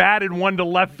finally batted one to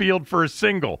left field for a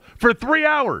single for 3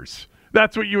 hours.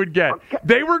 That's what you would get.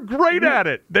 They were great at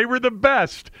it. They were the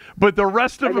best, but the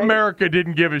rest of America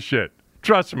didn't give a shit.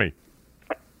 Trust me.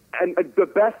 And the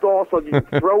best also, you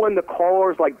throw in the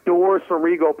callers like Doris from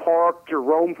Rego Park,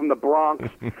 Jerome from the Bronx.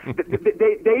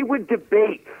 They would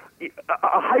debate a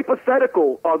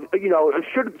hypothetical of,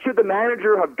 should the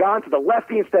manager have gone to the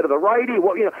lefty instead of the righty?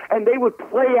 And they would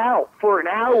play out for an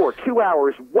hour, 2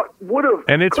 hours. What would have?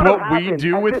 And it's what we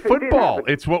do with football.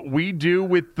 It's what we do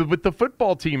with the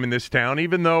football team in this town,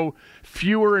 even though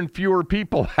fewer and fewer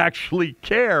people actually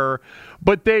care.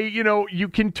 But they, you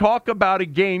can talk about a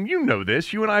game. You know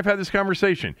this. You and I have had this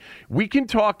conversation. We can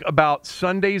talk about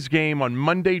Sunday's game on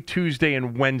Monday, Tuesday,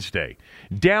 and Wednesday.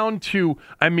 Down to,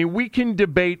 we can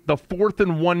debate the 4th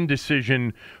and 1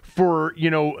 decision for,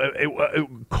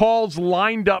 calls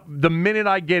lined up the minute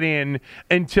I get in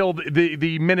until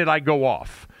the minute I go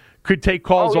off. Could take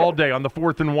calls all day on the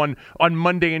 4th and 1 on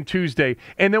Monday and Tuesday.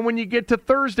 And then when you get to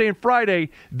Thursday and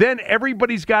Friday, then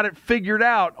everybody's got it figured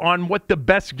out on what the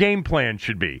best game plan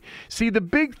should be. See, the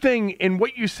big thing in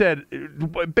what you said,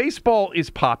 baseball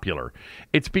is popular.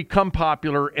 It's become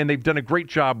popular, and they've done a great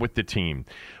job with the team.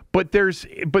 But there's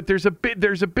a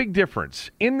big difference.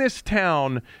 In this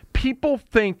town, people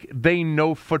think they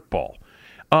know football.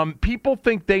 People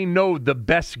think they know the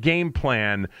best game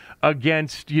plan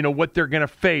against, what they're going to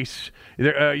face.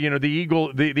 The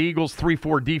Eagles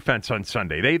 3-4 defense on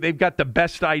Sunday. They've got the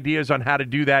best ideas on how to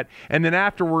do that, and then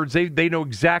afterwards they know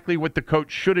exactly what the coach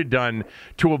should have done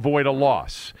to avoid a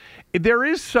loss. There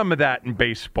is some of that in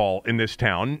baseball in this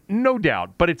town, no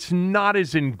doubt, but it's not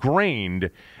as ingrained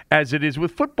as it is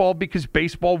with football because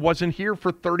baseball wasn't here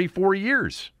for 34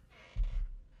 years.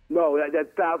 No, that's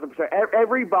 1,000%.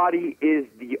 Everybody is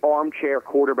the armchair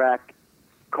quarterback,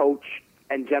 coach,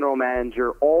 and general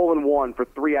manager all in one for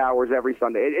 3 hours every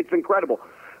Sunday. It's incredible.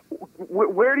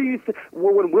 Where do you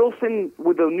when Wilson,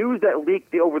 with the news that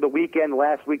leaked over the weekend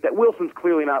last week, that Wilson's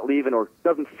clearly not leaving or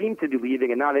doesn't seem to be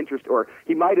leaving and not interested, or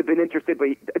he might have been interested, but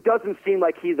it doesn't seem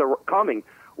like he's coming.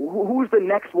 Who's the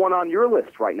next one on your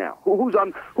list right now? When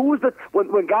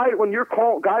guys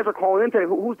are calling in today,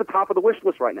 who's the top of the wish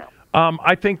list right now?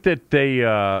 I think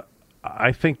that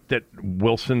I think that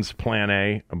Wilson's plan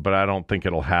A, but I don't think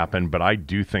it'll happen. But I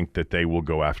do think that they will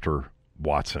go after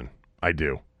Watson. I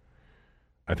do.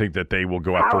 I think that they will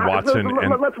go after Watson.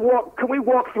 Can we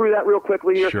walk through that real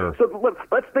quickly here? Sure. So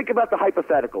let's think about the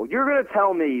hypothetical. You're going to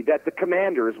tell me that the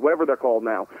Commanders, whatever they're called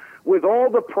now, with all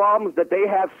the problems that they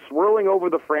have swirling over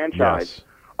the franchise,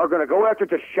 are going to go after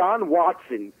Deshaun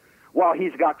Watson while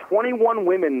he's got 21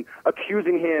 women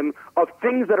accusing him of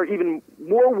things that are even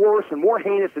more worse and more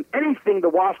heinous than anything the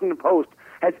Washington Post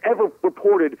has ever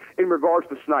reported in regards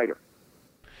to Snyder.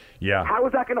 Yeah. How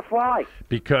is that going to fly?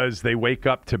 Because they wake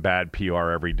up to bad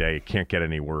PR every day. It can't get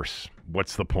any worse.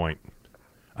 What's the point?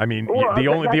 The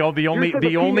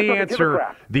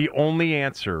only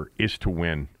answer is to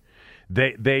win.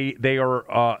 They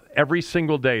are every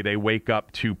single day they wake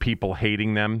up to people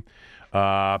hating them,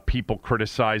 people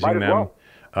criticizing them.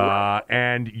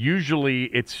 And usually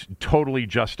it's totally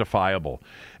justifiable.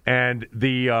 And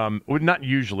not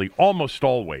usually, almost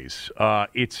always,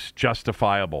 it's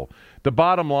justifiable. The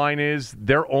bottom line is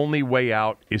their only way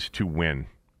out is to win.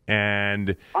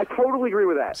 And I totally agree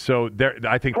with that. So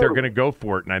I think they're going to go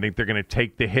for it, and I think they're going to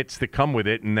take the hits that come with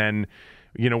it. And then,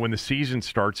 when the season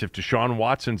starts, if Deshaun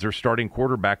Watson's their starting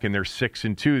quarterback and they're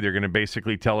 6-2, they're going to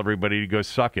basically tell everybody to go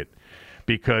suck it.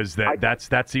 Because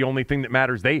that's the only thing that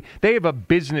matters. They have a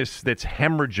business that's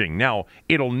hemorrhaging. Now,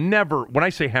 it'll never, when I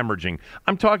say hemorrhaging,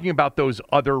 I'm talking about those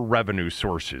other revenue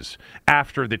sources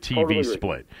after the TV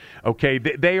split. Okay,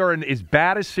 they are in as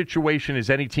bad a situation as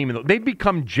any team. They've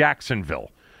become Jacksonville,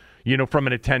 from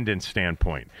an attendance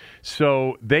standpoint.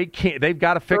 So they've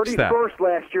got to fix that. 31st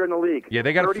last year in the league. Yeah,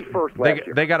 they got 31st last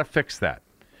year. They got to fix that.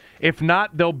 If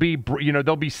not, they'll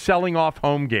be selling off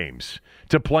home games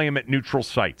to play them at neutral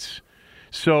sites.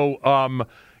 So,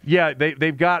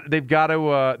 they've got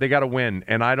to win,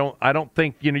 and I don't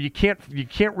think you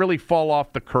can't really fall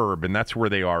off the curb, and that's where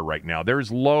they are right now. They're as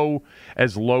low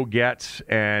as low gets,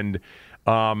 and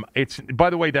it's, by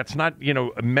the way, that's not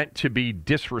meant to be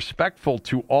disrespectful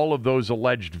to all of those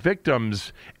alleged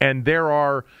victims, and there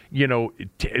are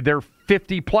there are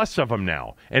 50 plus of them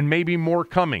now, and maybe more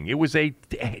coming. It was a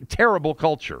terrible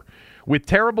culture with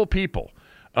terrible people,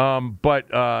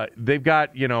 but they've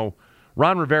got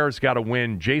Ron Rivera's got to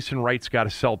win. Jason Wright's got to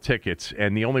sell tickets,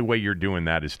 and the only way you're doing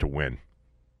that is to win.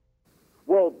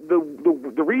 Well,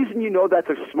 the reason that's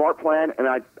a smart plan, and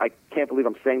I can't believe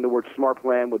I'm saying the word smart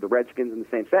plan with the Redskins in the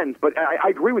same sentence, but I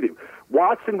agree with you.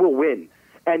 Watson will win,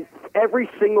 and every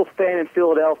single fan in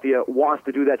Philadelphia wants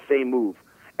to do that same move.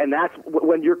 And that's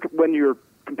when your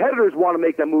competitors want to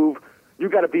make that move, you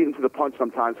got to beat them to the punch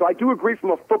sometimes. So I do agree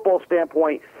from a football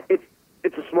standpoint,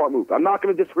 it's a smart move. I'm not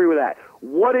going to disagree with that.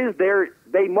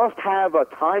 They must have a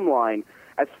timeline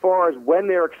as far as when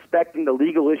they're expecting the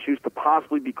legal issues to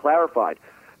possibly be clarified.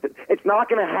 It's not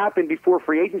going to happen before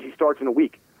free agency starts in a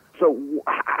week. So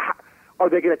are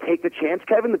they going to take the chance,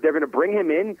 Kevin, that they're going to bring him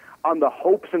in on the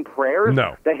hopes and prayers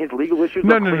that his legal issues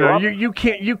will clear up?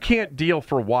 You can't deal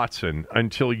for Watson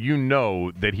until you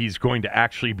know that he's going to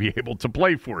actually be able to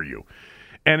play for you.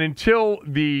 And until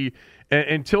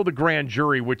until the grand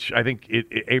jury, which I think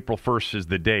April 1st is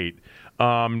the date,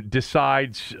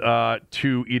 decides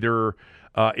to either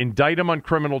indict him on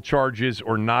criminal charges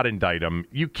or not indict him,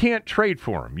 you can't trade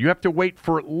for him. You have to wait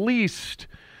for at least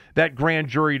that grand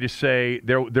jury to say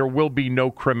there will be no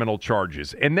criminal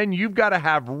charges. And then you've got to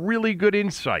have really good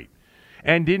insight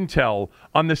and intel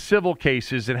on the civil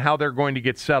cases and how they're going to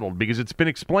get settled, because it's been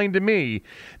explained to me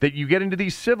that you get into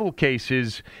these civil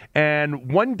cases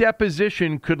and one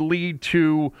deposition could lead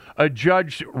to a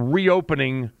judge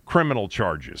reopening criminal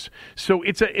charges. So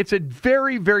it's a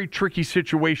very, very tricky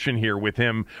situation here with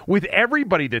him, with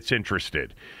everybody that's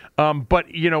interested. But,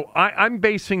 I'm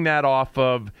basing that off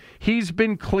of he's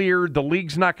been cleared. The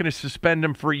league's not going to suspend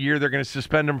him for a year. They're going to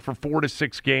suspend him for 4 to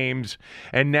 6 games.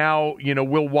 And now,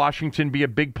 will Washington be a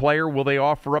big player? Will they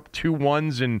offer up 2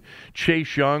 1s and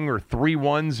Chase Young or 3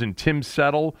 1s and Tim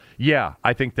Settle? Yeah,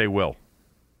 I think they will.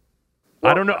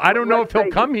 Well, I don't know if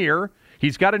he'll come here.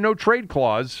 He's got a no trade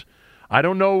clause. I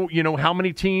don't know, how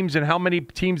many teams and how many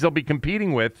teams they'll be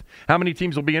competing with, how many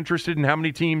teams will be interested and how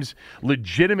many teams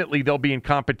legitimately they'll be in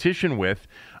competition with.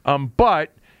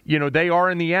 But, they are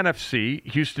in the NFC.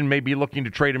 Houston may be looking to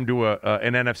trade him to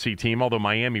an NFC team, although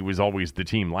Miami was always the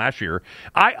team last year.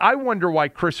 I wonder why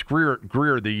Chris Greer,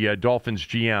 the Dolphins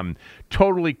GM,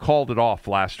 totally called it off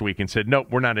last week and said, no,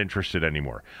 we're not interested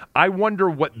anymore. I wonder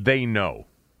what they know.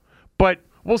 But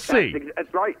we'll see.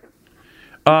 That's right.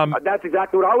 That's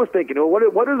exactly what I was thinking. What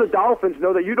do the Dolphins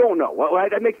know that you don't know? Well,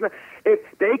 that makes if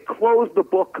they closed the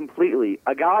book completely,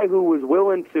 a guy who was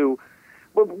willing to.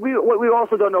 What we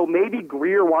also don't know, maybe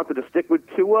Greer wanted to stick with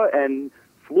Tua, and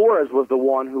Flores was the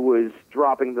one who was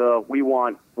dropping the "we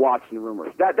want Watson"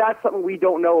 rumors. That's something we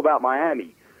don't know about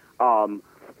Miami. And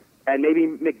maybe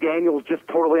McDaniel's just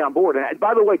totally on board. And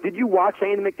by the way, did you watch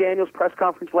Andy McDaniel's press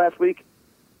conference last week?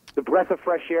 The breath of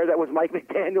fresh air that was Mike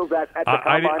McDaniels at the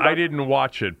combine. I didn't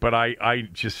watch it, but I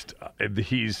just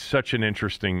he's such an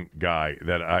interesting guy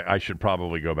that I should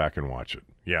probably go back and watch it.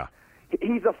 Yeah.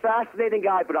 He's a fascinating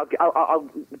guy, but I'll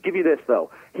give you this,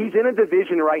 though. He's in a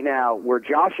division right now where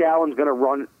Josh Allen's going to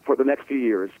run for the next few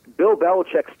years. Bill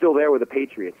Belichick's still there with the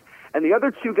Patriots. And the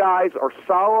other 2 guys are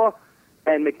Saleh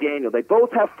and McDaniel. They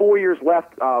both have 4 years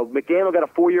left. McDaniel got a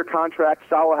 4-year contract.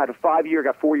 Saleh had a 5-year,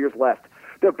 got 4 years left.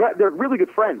 They're really good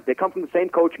friends. They come from the same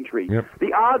coaching tree. Yep.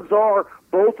 The odds are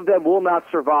both of them will not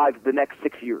survive the next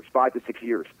 6 years, 5 to 6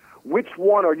 years. Which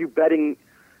one are you betting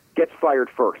gets fired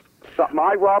first?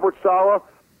 My Robert Saleh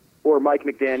or Mike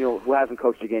McDaniel, who hasn't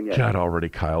coached a game yet? God, already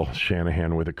Kyle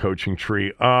Shanahan with a coaching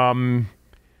tree.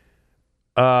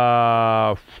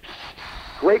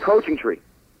 Great coaching tree.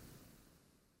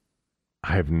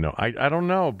 I don't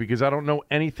know, because I don't know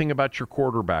anything about your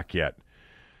quarterback yet.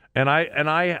 And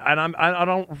I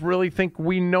don't really think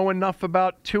we know enough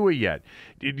about Tua yet.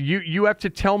 You have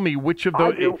to tell me which of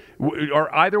those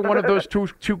are either one of those two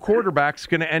quarterbacks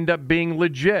going to end up being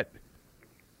legit,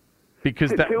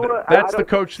 because that's the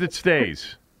coach that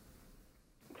stays.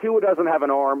 Tua doesn't have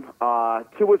an arm.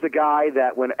 Tua's a guy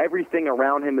that when everything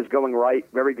around him is going right,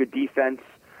 very good defense.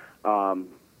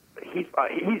 He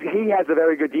has a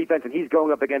very good defense, and he's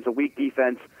going up against a weak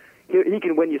defense. He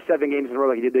can win you 7 games in a row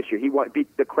like he did this year. He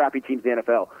beat the crappy teams in the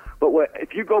NFL. But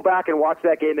if you go back and watch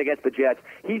that game against the Jets,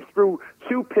 he threw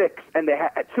 2 picks, and they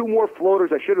had 2 more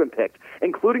floaters that should have been picked,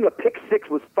 including a pick 6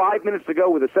 was 5 minutes to go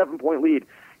with a 7-point lead.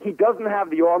 He doesn't have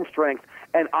the arm strength,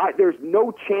 and there's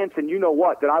no chance, and you know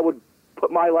what, that I would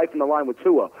put my life on the line with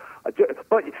Tua.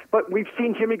 But we've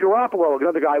seen Jimmy Garoppolo,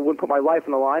 another guy who wouldn't put my life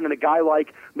on the line, and a guy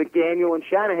like McDaniel and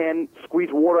Shanahan squeeze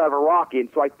water out of a rock. And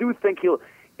so I do think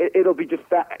it'll be just,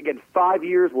 again, 5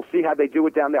 years. We'll see how they do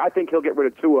it down there. I think he'll get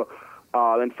rid of Tua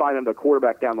and find another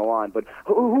quarterback down the line. But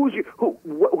who's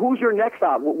your next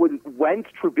out? Wentz,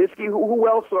 Trubisky? Who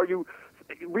else are you?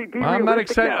 I'm not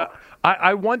excited.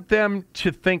 I want them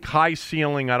to think high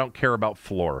ceiling. I don't care about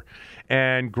floor.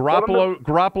 And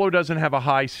Garoppolo doesn't have a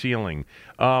high ceiling.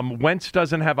 Wentz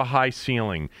doesn't have a high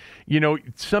ceiling.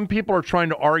 Some people are trying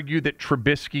to argue that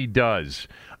Trubisky does.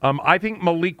 I think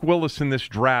Malik Willis in this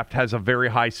draft has a very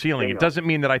high ceiling. It doesn't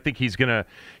mean that I think he's gonna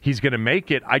make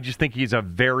it. I just think he's a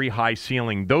very high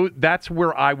ceiling. That's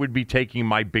where I would be taking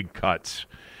my big cuts.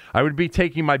 I would be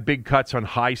taking my big cuts on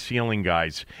high ceiling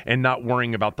guys and not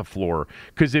worrying about the floor.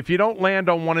 Because if you don't land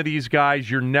on one of these guys,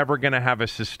 you're never going to have a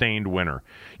sustained winner.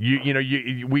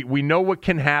 We know what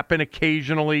can happen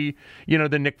occasionally.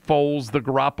 The Nick Foles, the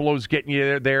Garoppolos getting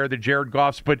you there, the Jared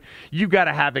Goffs. But you got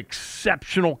to have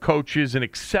exceptional coaches and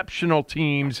exceptional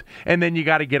teams, and then you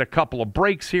got to get a couple of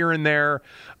breaks here and there.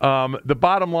 The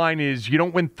bottom line is you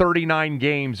don't win 39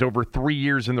 games over 3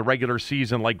 years in the regular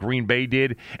season like Green Bay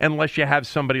did unless you have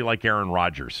somebody like Aaron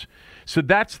Rodgers. So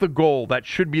that's the goal. That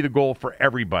should be the goal for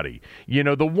everybody. You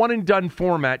know, the one-and-done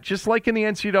format, just like in the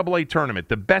NCAA tournament,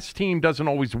 the best team doesn't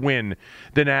always win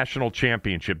the national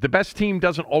championship. The best team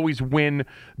doesn't always win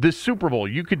the Super Bowl.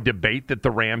 You could debate that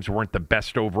the Rams weren't the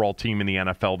best overall team in the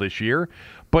NFL this year,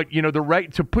 but, you know, the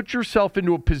right to put yourself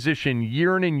into a position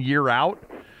year in and year out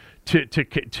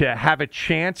to have a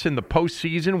chance in the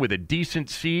postseason with a decent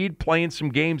seed, playing some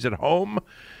games at home,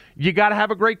 you got to have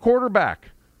a great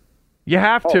quarterback. You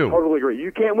have to. Totally agree.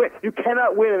 You can't win. You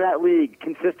cannot win in that league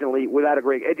consistently without a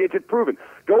great. It's proven.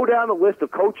 Go down the list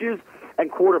of coaches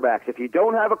and quarterbacks. If you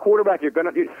don't have a quarterback, you're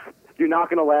not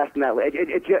going to last in that league.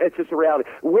 It's just a reality.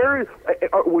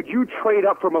 Would you trade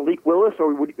up for Malik Willis,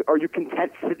 or are you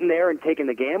content sitting there and taking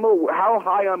the gamble? How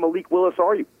high on Malik Willis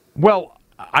are you? Well,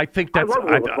 I think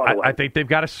I think they've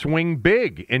got to swing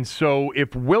big. And so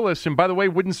if Willis, and by the way,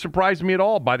 wouldn't surprise me at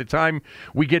all by the time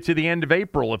we get to the end of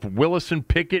April, if Willis and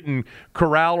Pickett and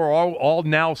Corral are all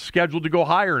now scheduled to go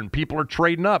higher and people are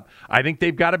trading up, I think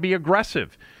they've got to be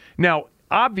aggressive. Now,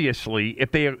 obviously,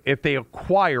 if they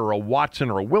acquire a Watson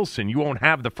or a Wilson, you won't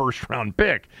have the first-round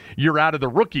pick. You're out of the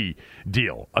rookie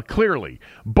deal, clearly.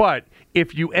 But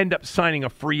if you end up signing a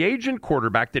free agent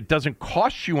quarterback that doesn't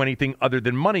cost you anything other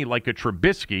than money, like a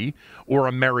Trubisky or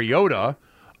a Mariota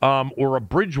or a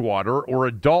Bridgewater or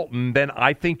a Dalton, then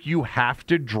I think you have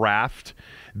to draft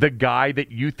the guy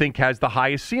that you think has the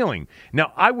highest ceiling.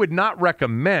 Now, I would not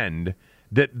recommend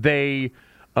that they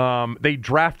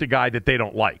draft a guy that they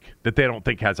don't like, that they don't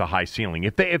think has a high ceiling.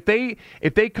 If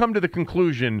they come to the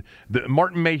conclusion that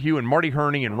Martin Mayhew and Marty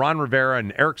Herney and Ron Rivera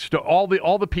and Eric all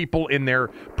the people in their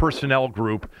personnel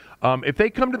group, if they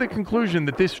come to the conclusion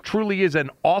that this truly is an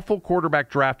awful quarterback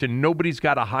draft and nobody's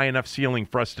got a high enough ceiling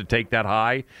for us to take that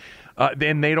high,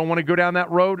 and they don't want to go down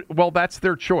that road, well, that's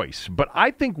their choice. But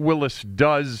I think Willis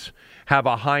does have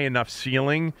a high enough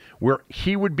ceiling where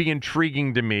he would be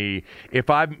intriguing to me. If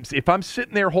I'm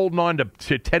sitting there holding on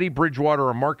to Teddy Bridgewater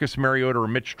or Marcus Mariota or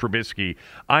Mitch Trubisky,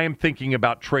 I am thinking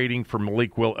about trading for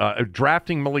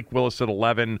drafting Malik Willis at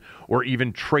 11, or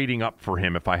even trading up for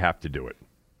him if I have to do it.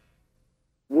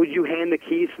 Would you hand the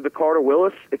keys to the car to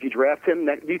Willis if you draft him?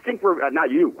 Do you think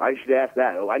not you? I should ask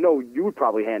that. I know you would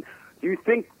probably hand. Do you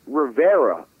think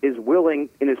Rivera is willing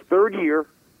in his third year?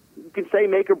 You can say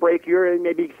make or break year, and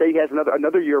maybe say he has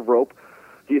another year of rope.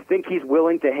 Do you think he's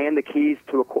willing to hand the keys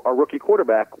to a rookie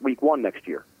quarterback week 1 next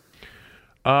year?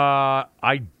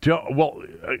 I don't. Well,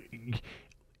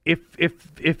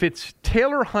 if it's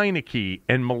Taylor Heineke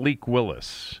and Malik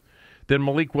Willis, then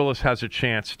Malik Willis has a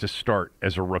chance to start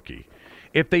as a rookie.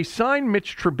 If they sign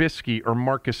Mitch Trubisky or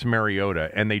Marcus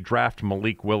Mariota and they draft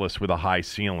Malik Willis with a high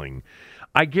ceiling,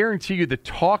 I guarantee you the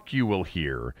talk you will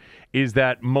hear is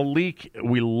that Malik,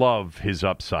 we love his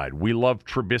upside. We love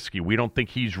Trubisky. We don't think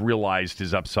he's realized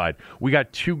his upside. We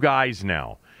got 2 guys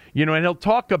now. You know, and he'll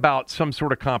talk about some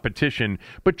sort of competition,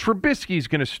 but Trubisky's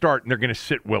going to start and they're going to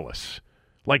sit Willis.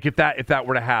 Like if that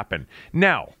were to happen.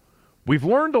 Now, we've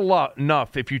learned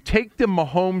enough. If you take the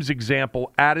Mahomes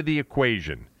example out of the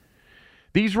equation,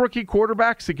 these rookie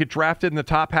quarterbacks that get drafted in the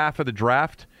top half of the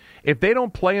draft, if they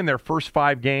don't play in their first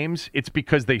 5 games, it's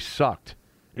because they sucked.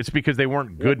 It's because they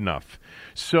weren't good enough.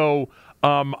 So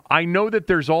I know that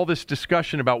there's all this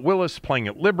discussion about Willis playing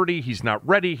at Liberty. He's not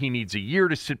ready. He needs a year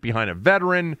to sit behind a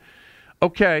veteran.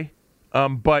 Okay.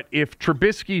 But if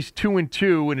Trubisky's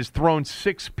 2-2 and has thrown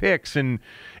 6 picks and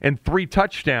 3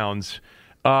 touchdowns,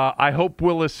 I hope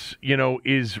Willis,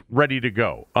 is ready to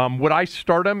go. Would I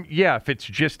start him? Yeah, if it's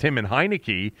just him and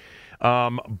Heineke.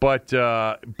 But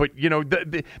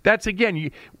that's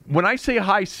again, when I say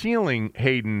high ceiling,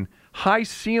 Hayden, high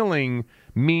ceiling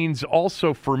means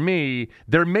also for me,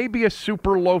 there may be a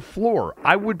super low floor.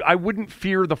 I wouldn't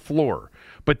fear the floor,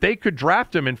 but they could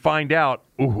draft him and find out,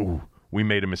 ooh, we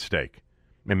made a mistake.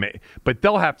 But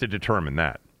they'll have to determine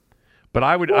that. But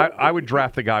I would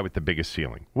draft the guy with the biggest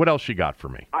ceiling. What else you got for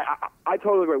me? I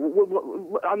totally agree.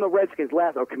 On the Redskins,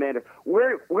 Commander,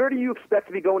 where do you expect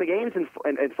to be going to games in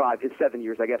 7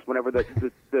 years? I guess whenever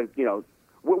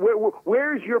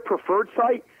where's your preferred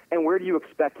site, and where do you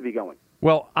expect to be going?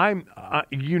 Well,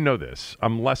 you know this.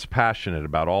 I'm less passionate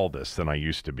about all this than I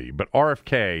used to be. But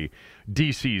RFK,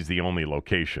 D.C. is the only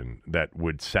location that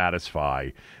would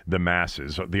satisfy the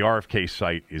masses. The RFK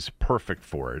site is perfect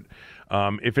for it.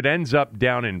 If it ends up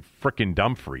down in frickin'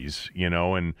 Dumfries,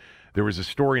 and There was a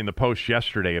story in the Post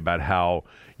yesterday about how,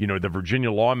 the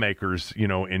Virginia lawmakers,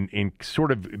 in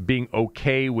sort of being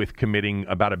okay with committing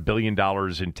about $1 billion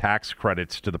in tax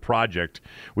credits to the project,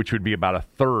 which would be about a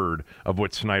third of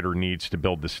what Snyder needs to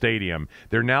build the stadium.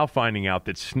 They're now finding out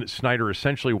that Snyder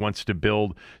essentially wants to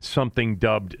build something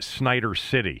dubbed Snyder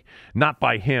City, not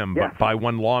by him, but by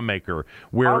one lawmaker.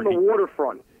 Where on the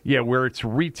waterfront. Yeah, where it's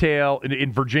retail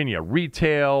in Virginia,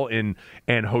 retail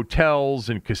and hotels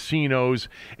and casinos.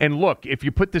 And look, if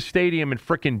you put the stadium in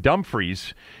frickin'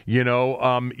 Dumfries,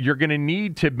 you're going to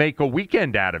need to make a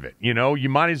weekend out of it. You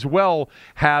might as well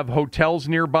have hotels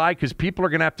nearby because people are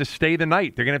going to have to stay the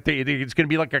night. They're going to have to. It's going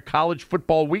to be like a college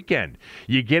football weekend.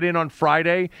 You get in on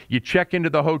Friday, you check into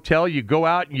the hotel, you go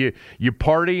out, and you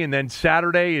party, and then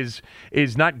Saturday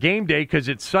is not game day because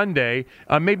it's Sunday.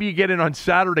 Maybe you get in on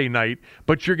Saturday night,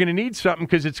 but you're going to need something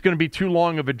because it's going to be too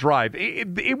long of a drive.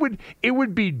 It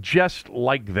would be just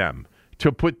like them to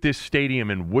put this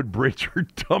stadium in Woodbridge or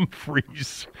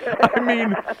Dumfries. I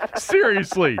mean,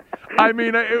 seriously. I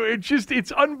mean,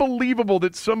 it's unbelievable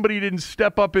that somebody didn't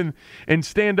step up and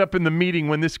stand up in the meeting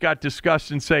when this got discussed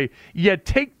and say, yeah,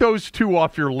 take those two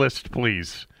off your list,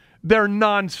 please. They're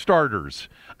non-starters.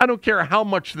 I don't care how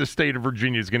much the state of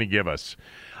Virginia is going to give us.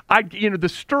 The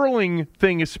Sterling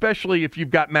thing, especially if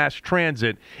you've got mass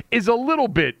transit, is a little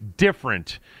bit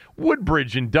different.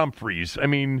 Woodbridge and Dumfries, I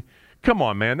mean, come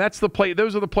on, man. That's the place.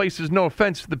 Those are the places. No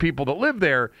offense to the people that live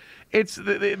there.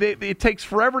 It takes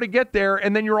forever to get there,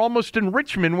 and then you're almost in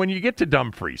Richmond when you get to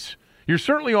Dumfries. You're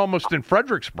certainly almost in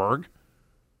Fredericksburg.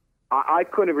 I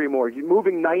couldn't agree more. You're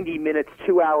moving 90 minutes,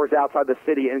 2 hours outside the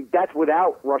city, and that's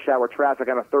without rush hour traffic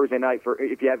on a Thursday night for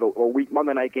if you have a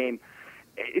Monday night game.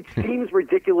 It seems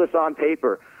ridiculous on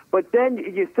paper, but then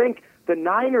you think the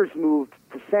Niners moved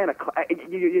to Santa Clara.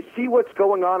 You see what's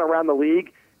going on around the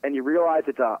league, and you realize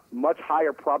it's a much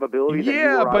higher probability than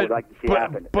I would like to see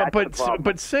happen.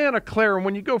 But Santa Clara,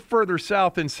 when you go further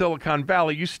south in Silicon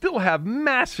Valley, you still have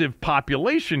massive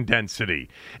population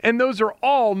density. And those are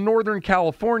all Northern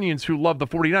Californians who love the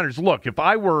 49ers. Look, if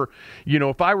I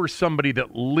were somebody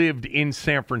that lived in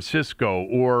San Francisco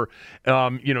or,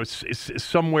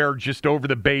 somewhere just over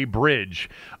the Bay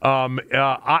Bridge,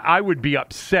 I would be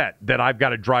upset that I've got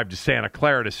to drive to Santa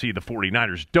Clara to see the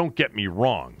 49ers. Don't get me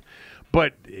wrong.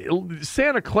 But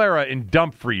Santa Clara and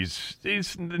Dumfries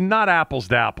is not apples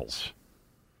to apples.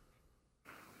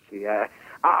 Yeah,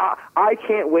 I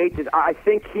can't wait. I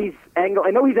think he's angling.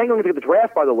 I know he's angling to get the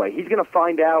draft, by the way. He's going to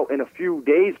find out in a few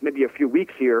days, maybe a few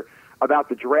weeks here, about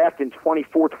the draft in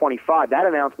 24-25. That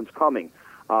announcement's coming.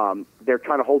 They're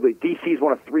trying to hold it. D.C. is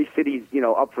one of 3 cities,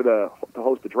 up for to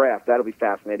host the draft. That'll be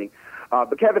fascinating.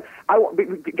 But Kevin,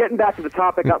 getting back to the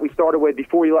topic that we started with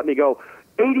before you let me go,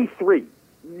 83.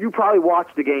 You probably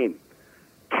watched the game.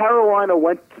 Carolina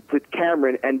went to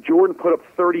Cameron, and Jordan put up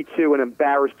 32 and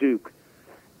embarrassed Duke.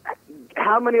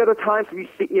 How many other times have you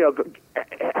seen?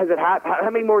 Has it happened? How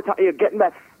many more times? Getting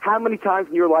back. How many times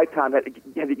in your lifetime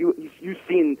have you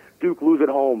seen Duke lose at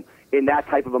home in that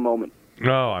type of a moment?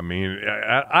 No, I mean,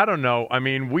 I don't know. I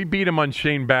mean, we beat him on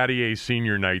Shane Battier's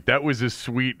senior night. That was as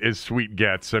sweet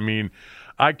gets. I mean,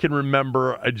 I can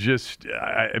remember just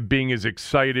being as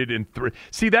excited and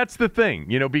see, that's the thing,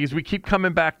 because we keep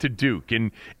coming back to Duke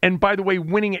and by the way,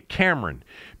 winning at Cameron,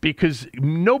 because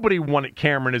nobody won at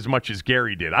Cameron as much as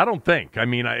Gary did. I don't think. I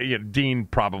mean, Dean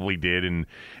probably did,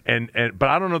 but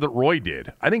I don't know that Roy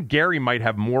did. I think Gary might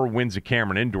have more wins at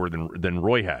Cameron Indoor than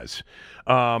Roy has.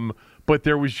 But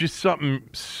there was just something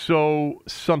so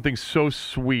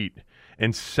sweet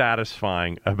and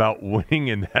satisfying about winning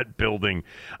in that building.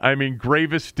 I mean,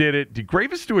 Gravis did it. Did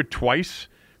Gravis do it twice?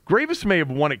 Gravis may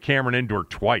have won at Cameron Indoor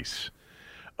twice.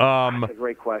 That's a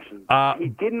great question. He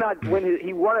did not win.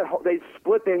 He won it. They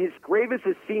split in his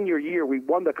Gravis' senior year. We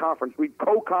won the conference. We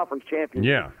co-conference champions.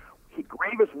 Yeah.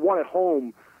 Gravis won at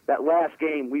home that last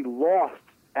game. We lost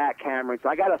at Cameron. So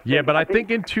I got to. Yeah, but I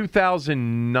think in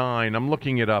 2009, I'm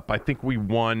looking it up. I think we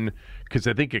won because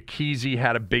I think Akizi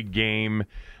had a big game.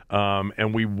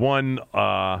 And we won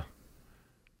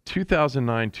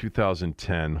 2009,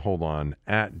 2010. Hold on.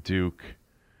 At Duke,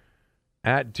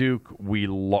 we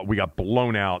got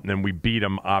blown out, and then we beat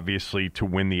them, obviously, to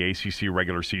win the ACC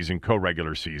regular season,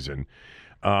 co-regular season.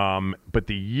 But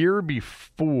the year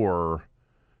before,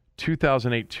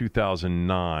 2008,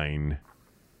 2009,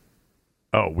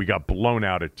 we got blown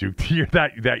out at Duke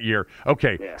that year.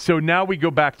 Okay, yeah. So now we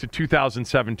go back to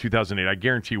 2007, 2008. I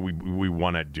guarantee you we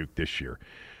won at Duke this year.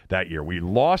 That year. We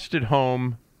lost at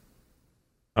home.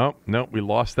 Oh, no, we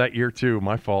lost that year too.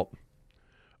 My fault.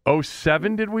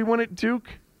 2007, did we win at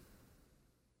Duke?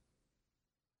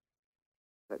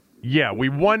 Yeah, we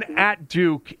won at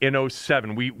Duke in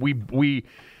 07.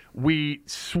 We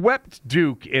swept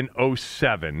Duke in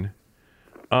 07.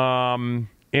 In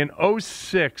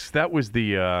 06, that was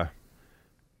the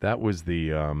was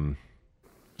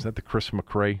that the Chris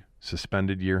McRae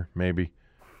suspended year, maybe?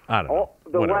 I don't know.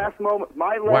 Last moment,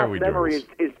 my last memory is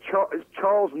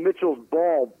Charles Mitchell's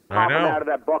ball popping out of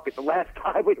that bucket. The last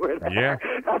time we were there. Yeah.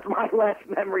 That's my last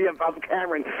memory of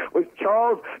Cameron, was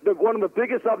Charles, one of the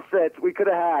biggest upsets we could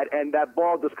have had, and that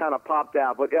ball just kind of popped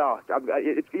out. But, I'm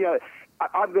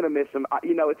going to miss him.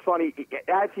 It's funny.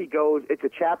 As he goes, it's a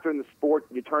chapter in the sport.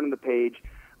 You turn the page.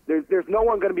 There's no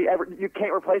one going to be ever. You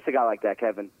can't replace a guy like that,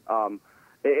 Kevin.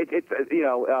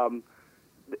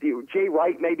 Jay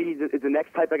Wright maybe is the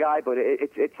next type of guy, but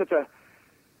it's such a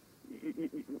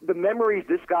the memories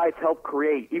this guy's helped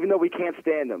create. Even though we can't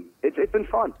stand them, it's been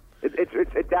fun.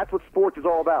 That's what sports is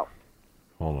all about.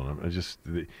 Hold on,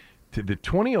 the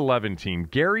 2011 team,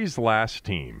 Gary's last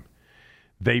team.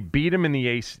 They beat him in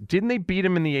the Didn't they beat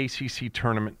him in the ACC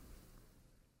tournament?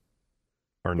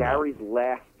 Or Gary's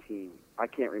last team. I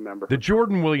can't remember. The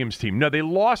Jordan Williams team. No, they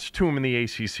lost to him in the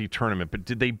ACC tournament, but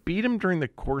did they beat him during the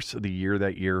course of the year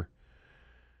that year?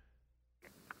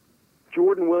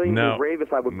 Jordan Williams no. and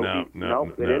Ravis, I would believe.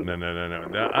 No.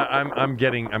 I'm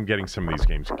getting some of these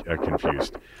games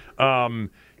confused. The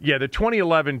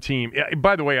 2011 team.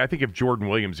 By the way, I think if Jordan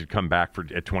Williams had come back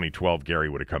at 2012,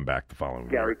 Gary would have come back the following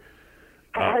year.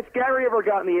 Has Gary ever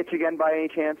gotten the itch again by any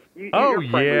chance?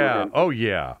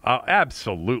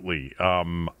 Absolutely.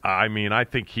 I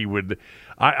think he would.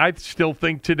 I still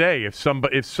think today, if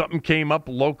something came up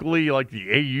locally, like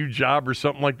the AU job or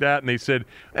something like that, and they said,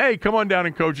 "Hey, come on down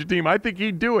and coach a team," I think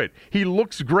he'd do it. He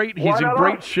looks great. He's in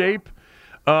great shape.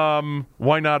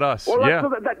 Why not us? Well,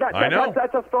 I know.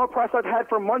 That's a thought process I've had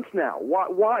for months now.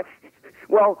 Why?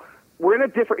 Well, we're in a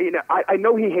different. I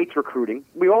know he hates recruiting.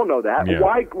 We all know that. Yeah.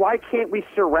 Why can't we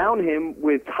surround him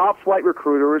with top flight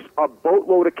recruiters, a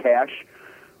boatload of cash,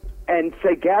 and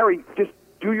say, Gary, just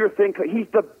do your thing? He's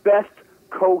the best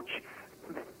coach.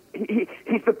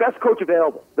 He's the best coach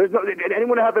available. Did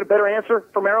anyone have a better answer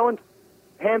for Maryland?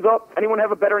 Hands up. Anyone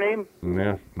have a better name?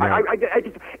 Yeah.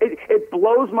 It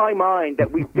blows my mind that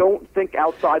we don't think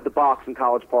outside the box in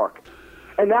College Park.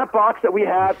 And that box that we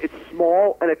have, it's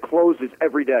small and it closes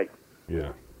every day.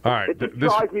 Yeah. All right. It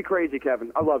drives me crazy,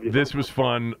 Kevin. I love you. This was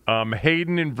fun.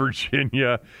 Hayden in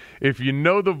Virginia. If you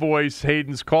know the voice,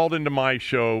 Hayden's called into my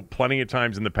show plenty of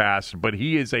times in the past, but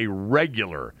he is a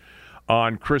regular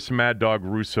on Chris Mad Dog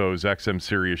Russo's XM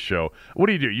Sirius show. What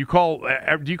do? Do you call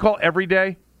every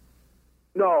day?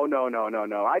 No.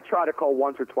 I try to call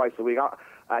once or twice a week.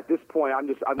 At this point,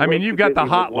 you've got the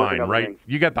hotline, right?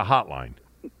 You got the hotline.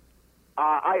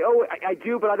 I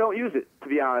do, but I don't use it, to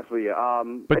be honest with you.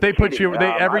 But they put you.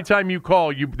 Every time you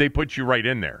call, they put you right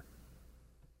in there.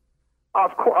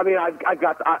 Of course. I've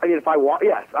got. If I want,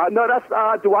 yes. No, that's.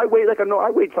 Do I wait?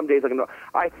 I wait some days.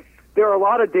 There are a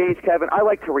lot of days, Kevin. I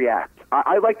like to react.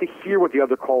 I like to hear what the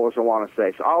other callers want to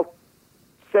say. So I'll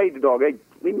say to the dog, "Hey,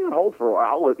 leave me on hold for a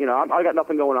while. I got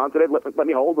nothing going on today. Let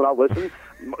me hold, and I'll listen."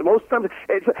 Most times,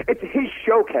 it's his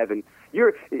show, Kevin.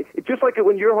 You're just like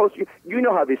when you're a host. You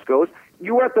know how this goes.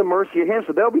 You're at the mercy of him.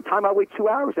 So there'll be time I wait 2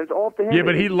 hours, and it's all up to him. Yeah,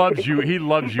 but he loves you. He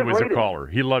loves you as a caller.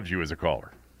 He loves you as a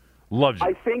caller. Loves you.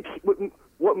 I think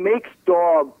what makes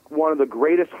Dog one of the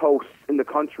greatest hosts in the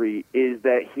country is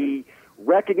that he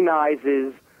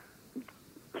recognizes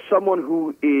someone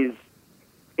who is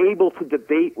able to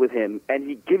debate with him, and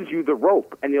he gives you the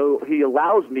rope, and he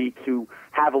allows me to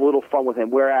have a little fun with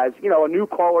him. Whereas, a new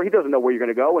caller, he doesn't know where you're going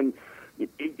to go, and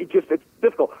it's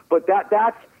difficult. But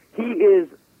he is.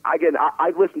 Again,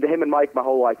 I've listened to him and Mike my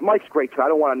whole life. Mike's great too. I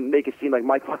don't want to make it seem like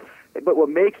Mike, but what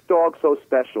makes Dog so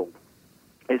special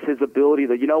is his ability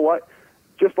to,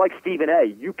 just like Stephen A.,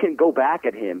 you can go back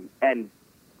at him and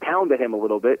pound at him a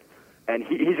little bit, and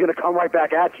he's going to come right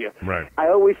back at you. Right. I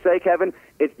always say, Kevin,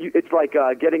 it's like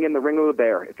getting in the ring with a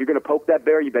bear. If you're going to poke that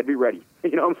bear, you better be ready.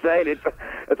 You know what I'm saying?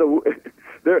 It's a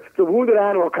wounded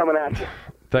animal coming at you.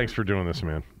 Thanks for doing this,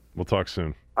 man. We'll talk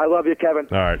soon. I love you, Kevin.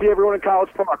 All right. See everyone in College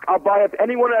Park. I'll buy up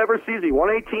anyone that ever sees me.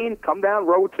 118, come down,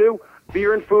 row 2.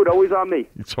 Beer and food, always on me.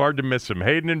 It's hard to miss him.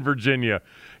 Hayden in Virginia.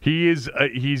 He's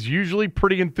usually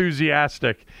pretty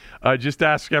enthusiastic. Just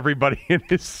ask everybody in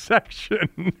his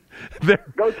section.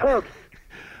 Go Terps.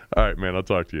 All right, man. I'll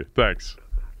talk to you. Thanks.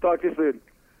 Talk to you soon.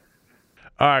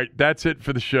 All right, that's it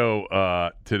for the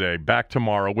show today. Back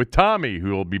tomorrow with Tommy, who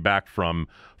will be back from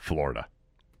Florida.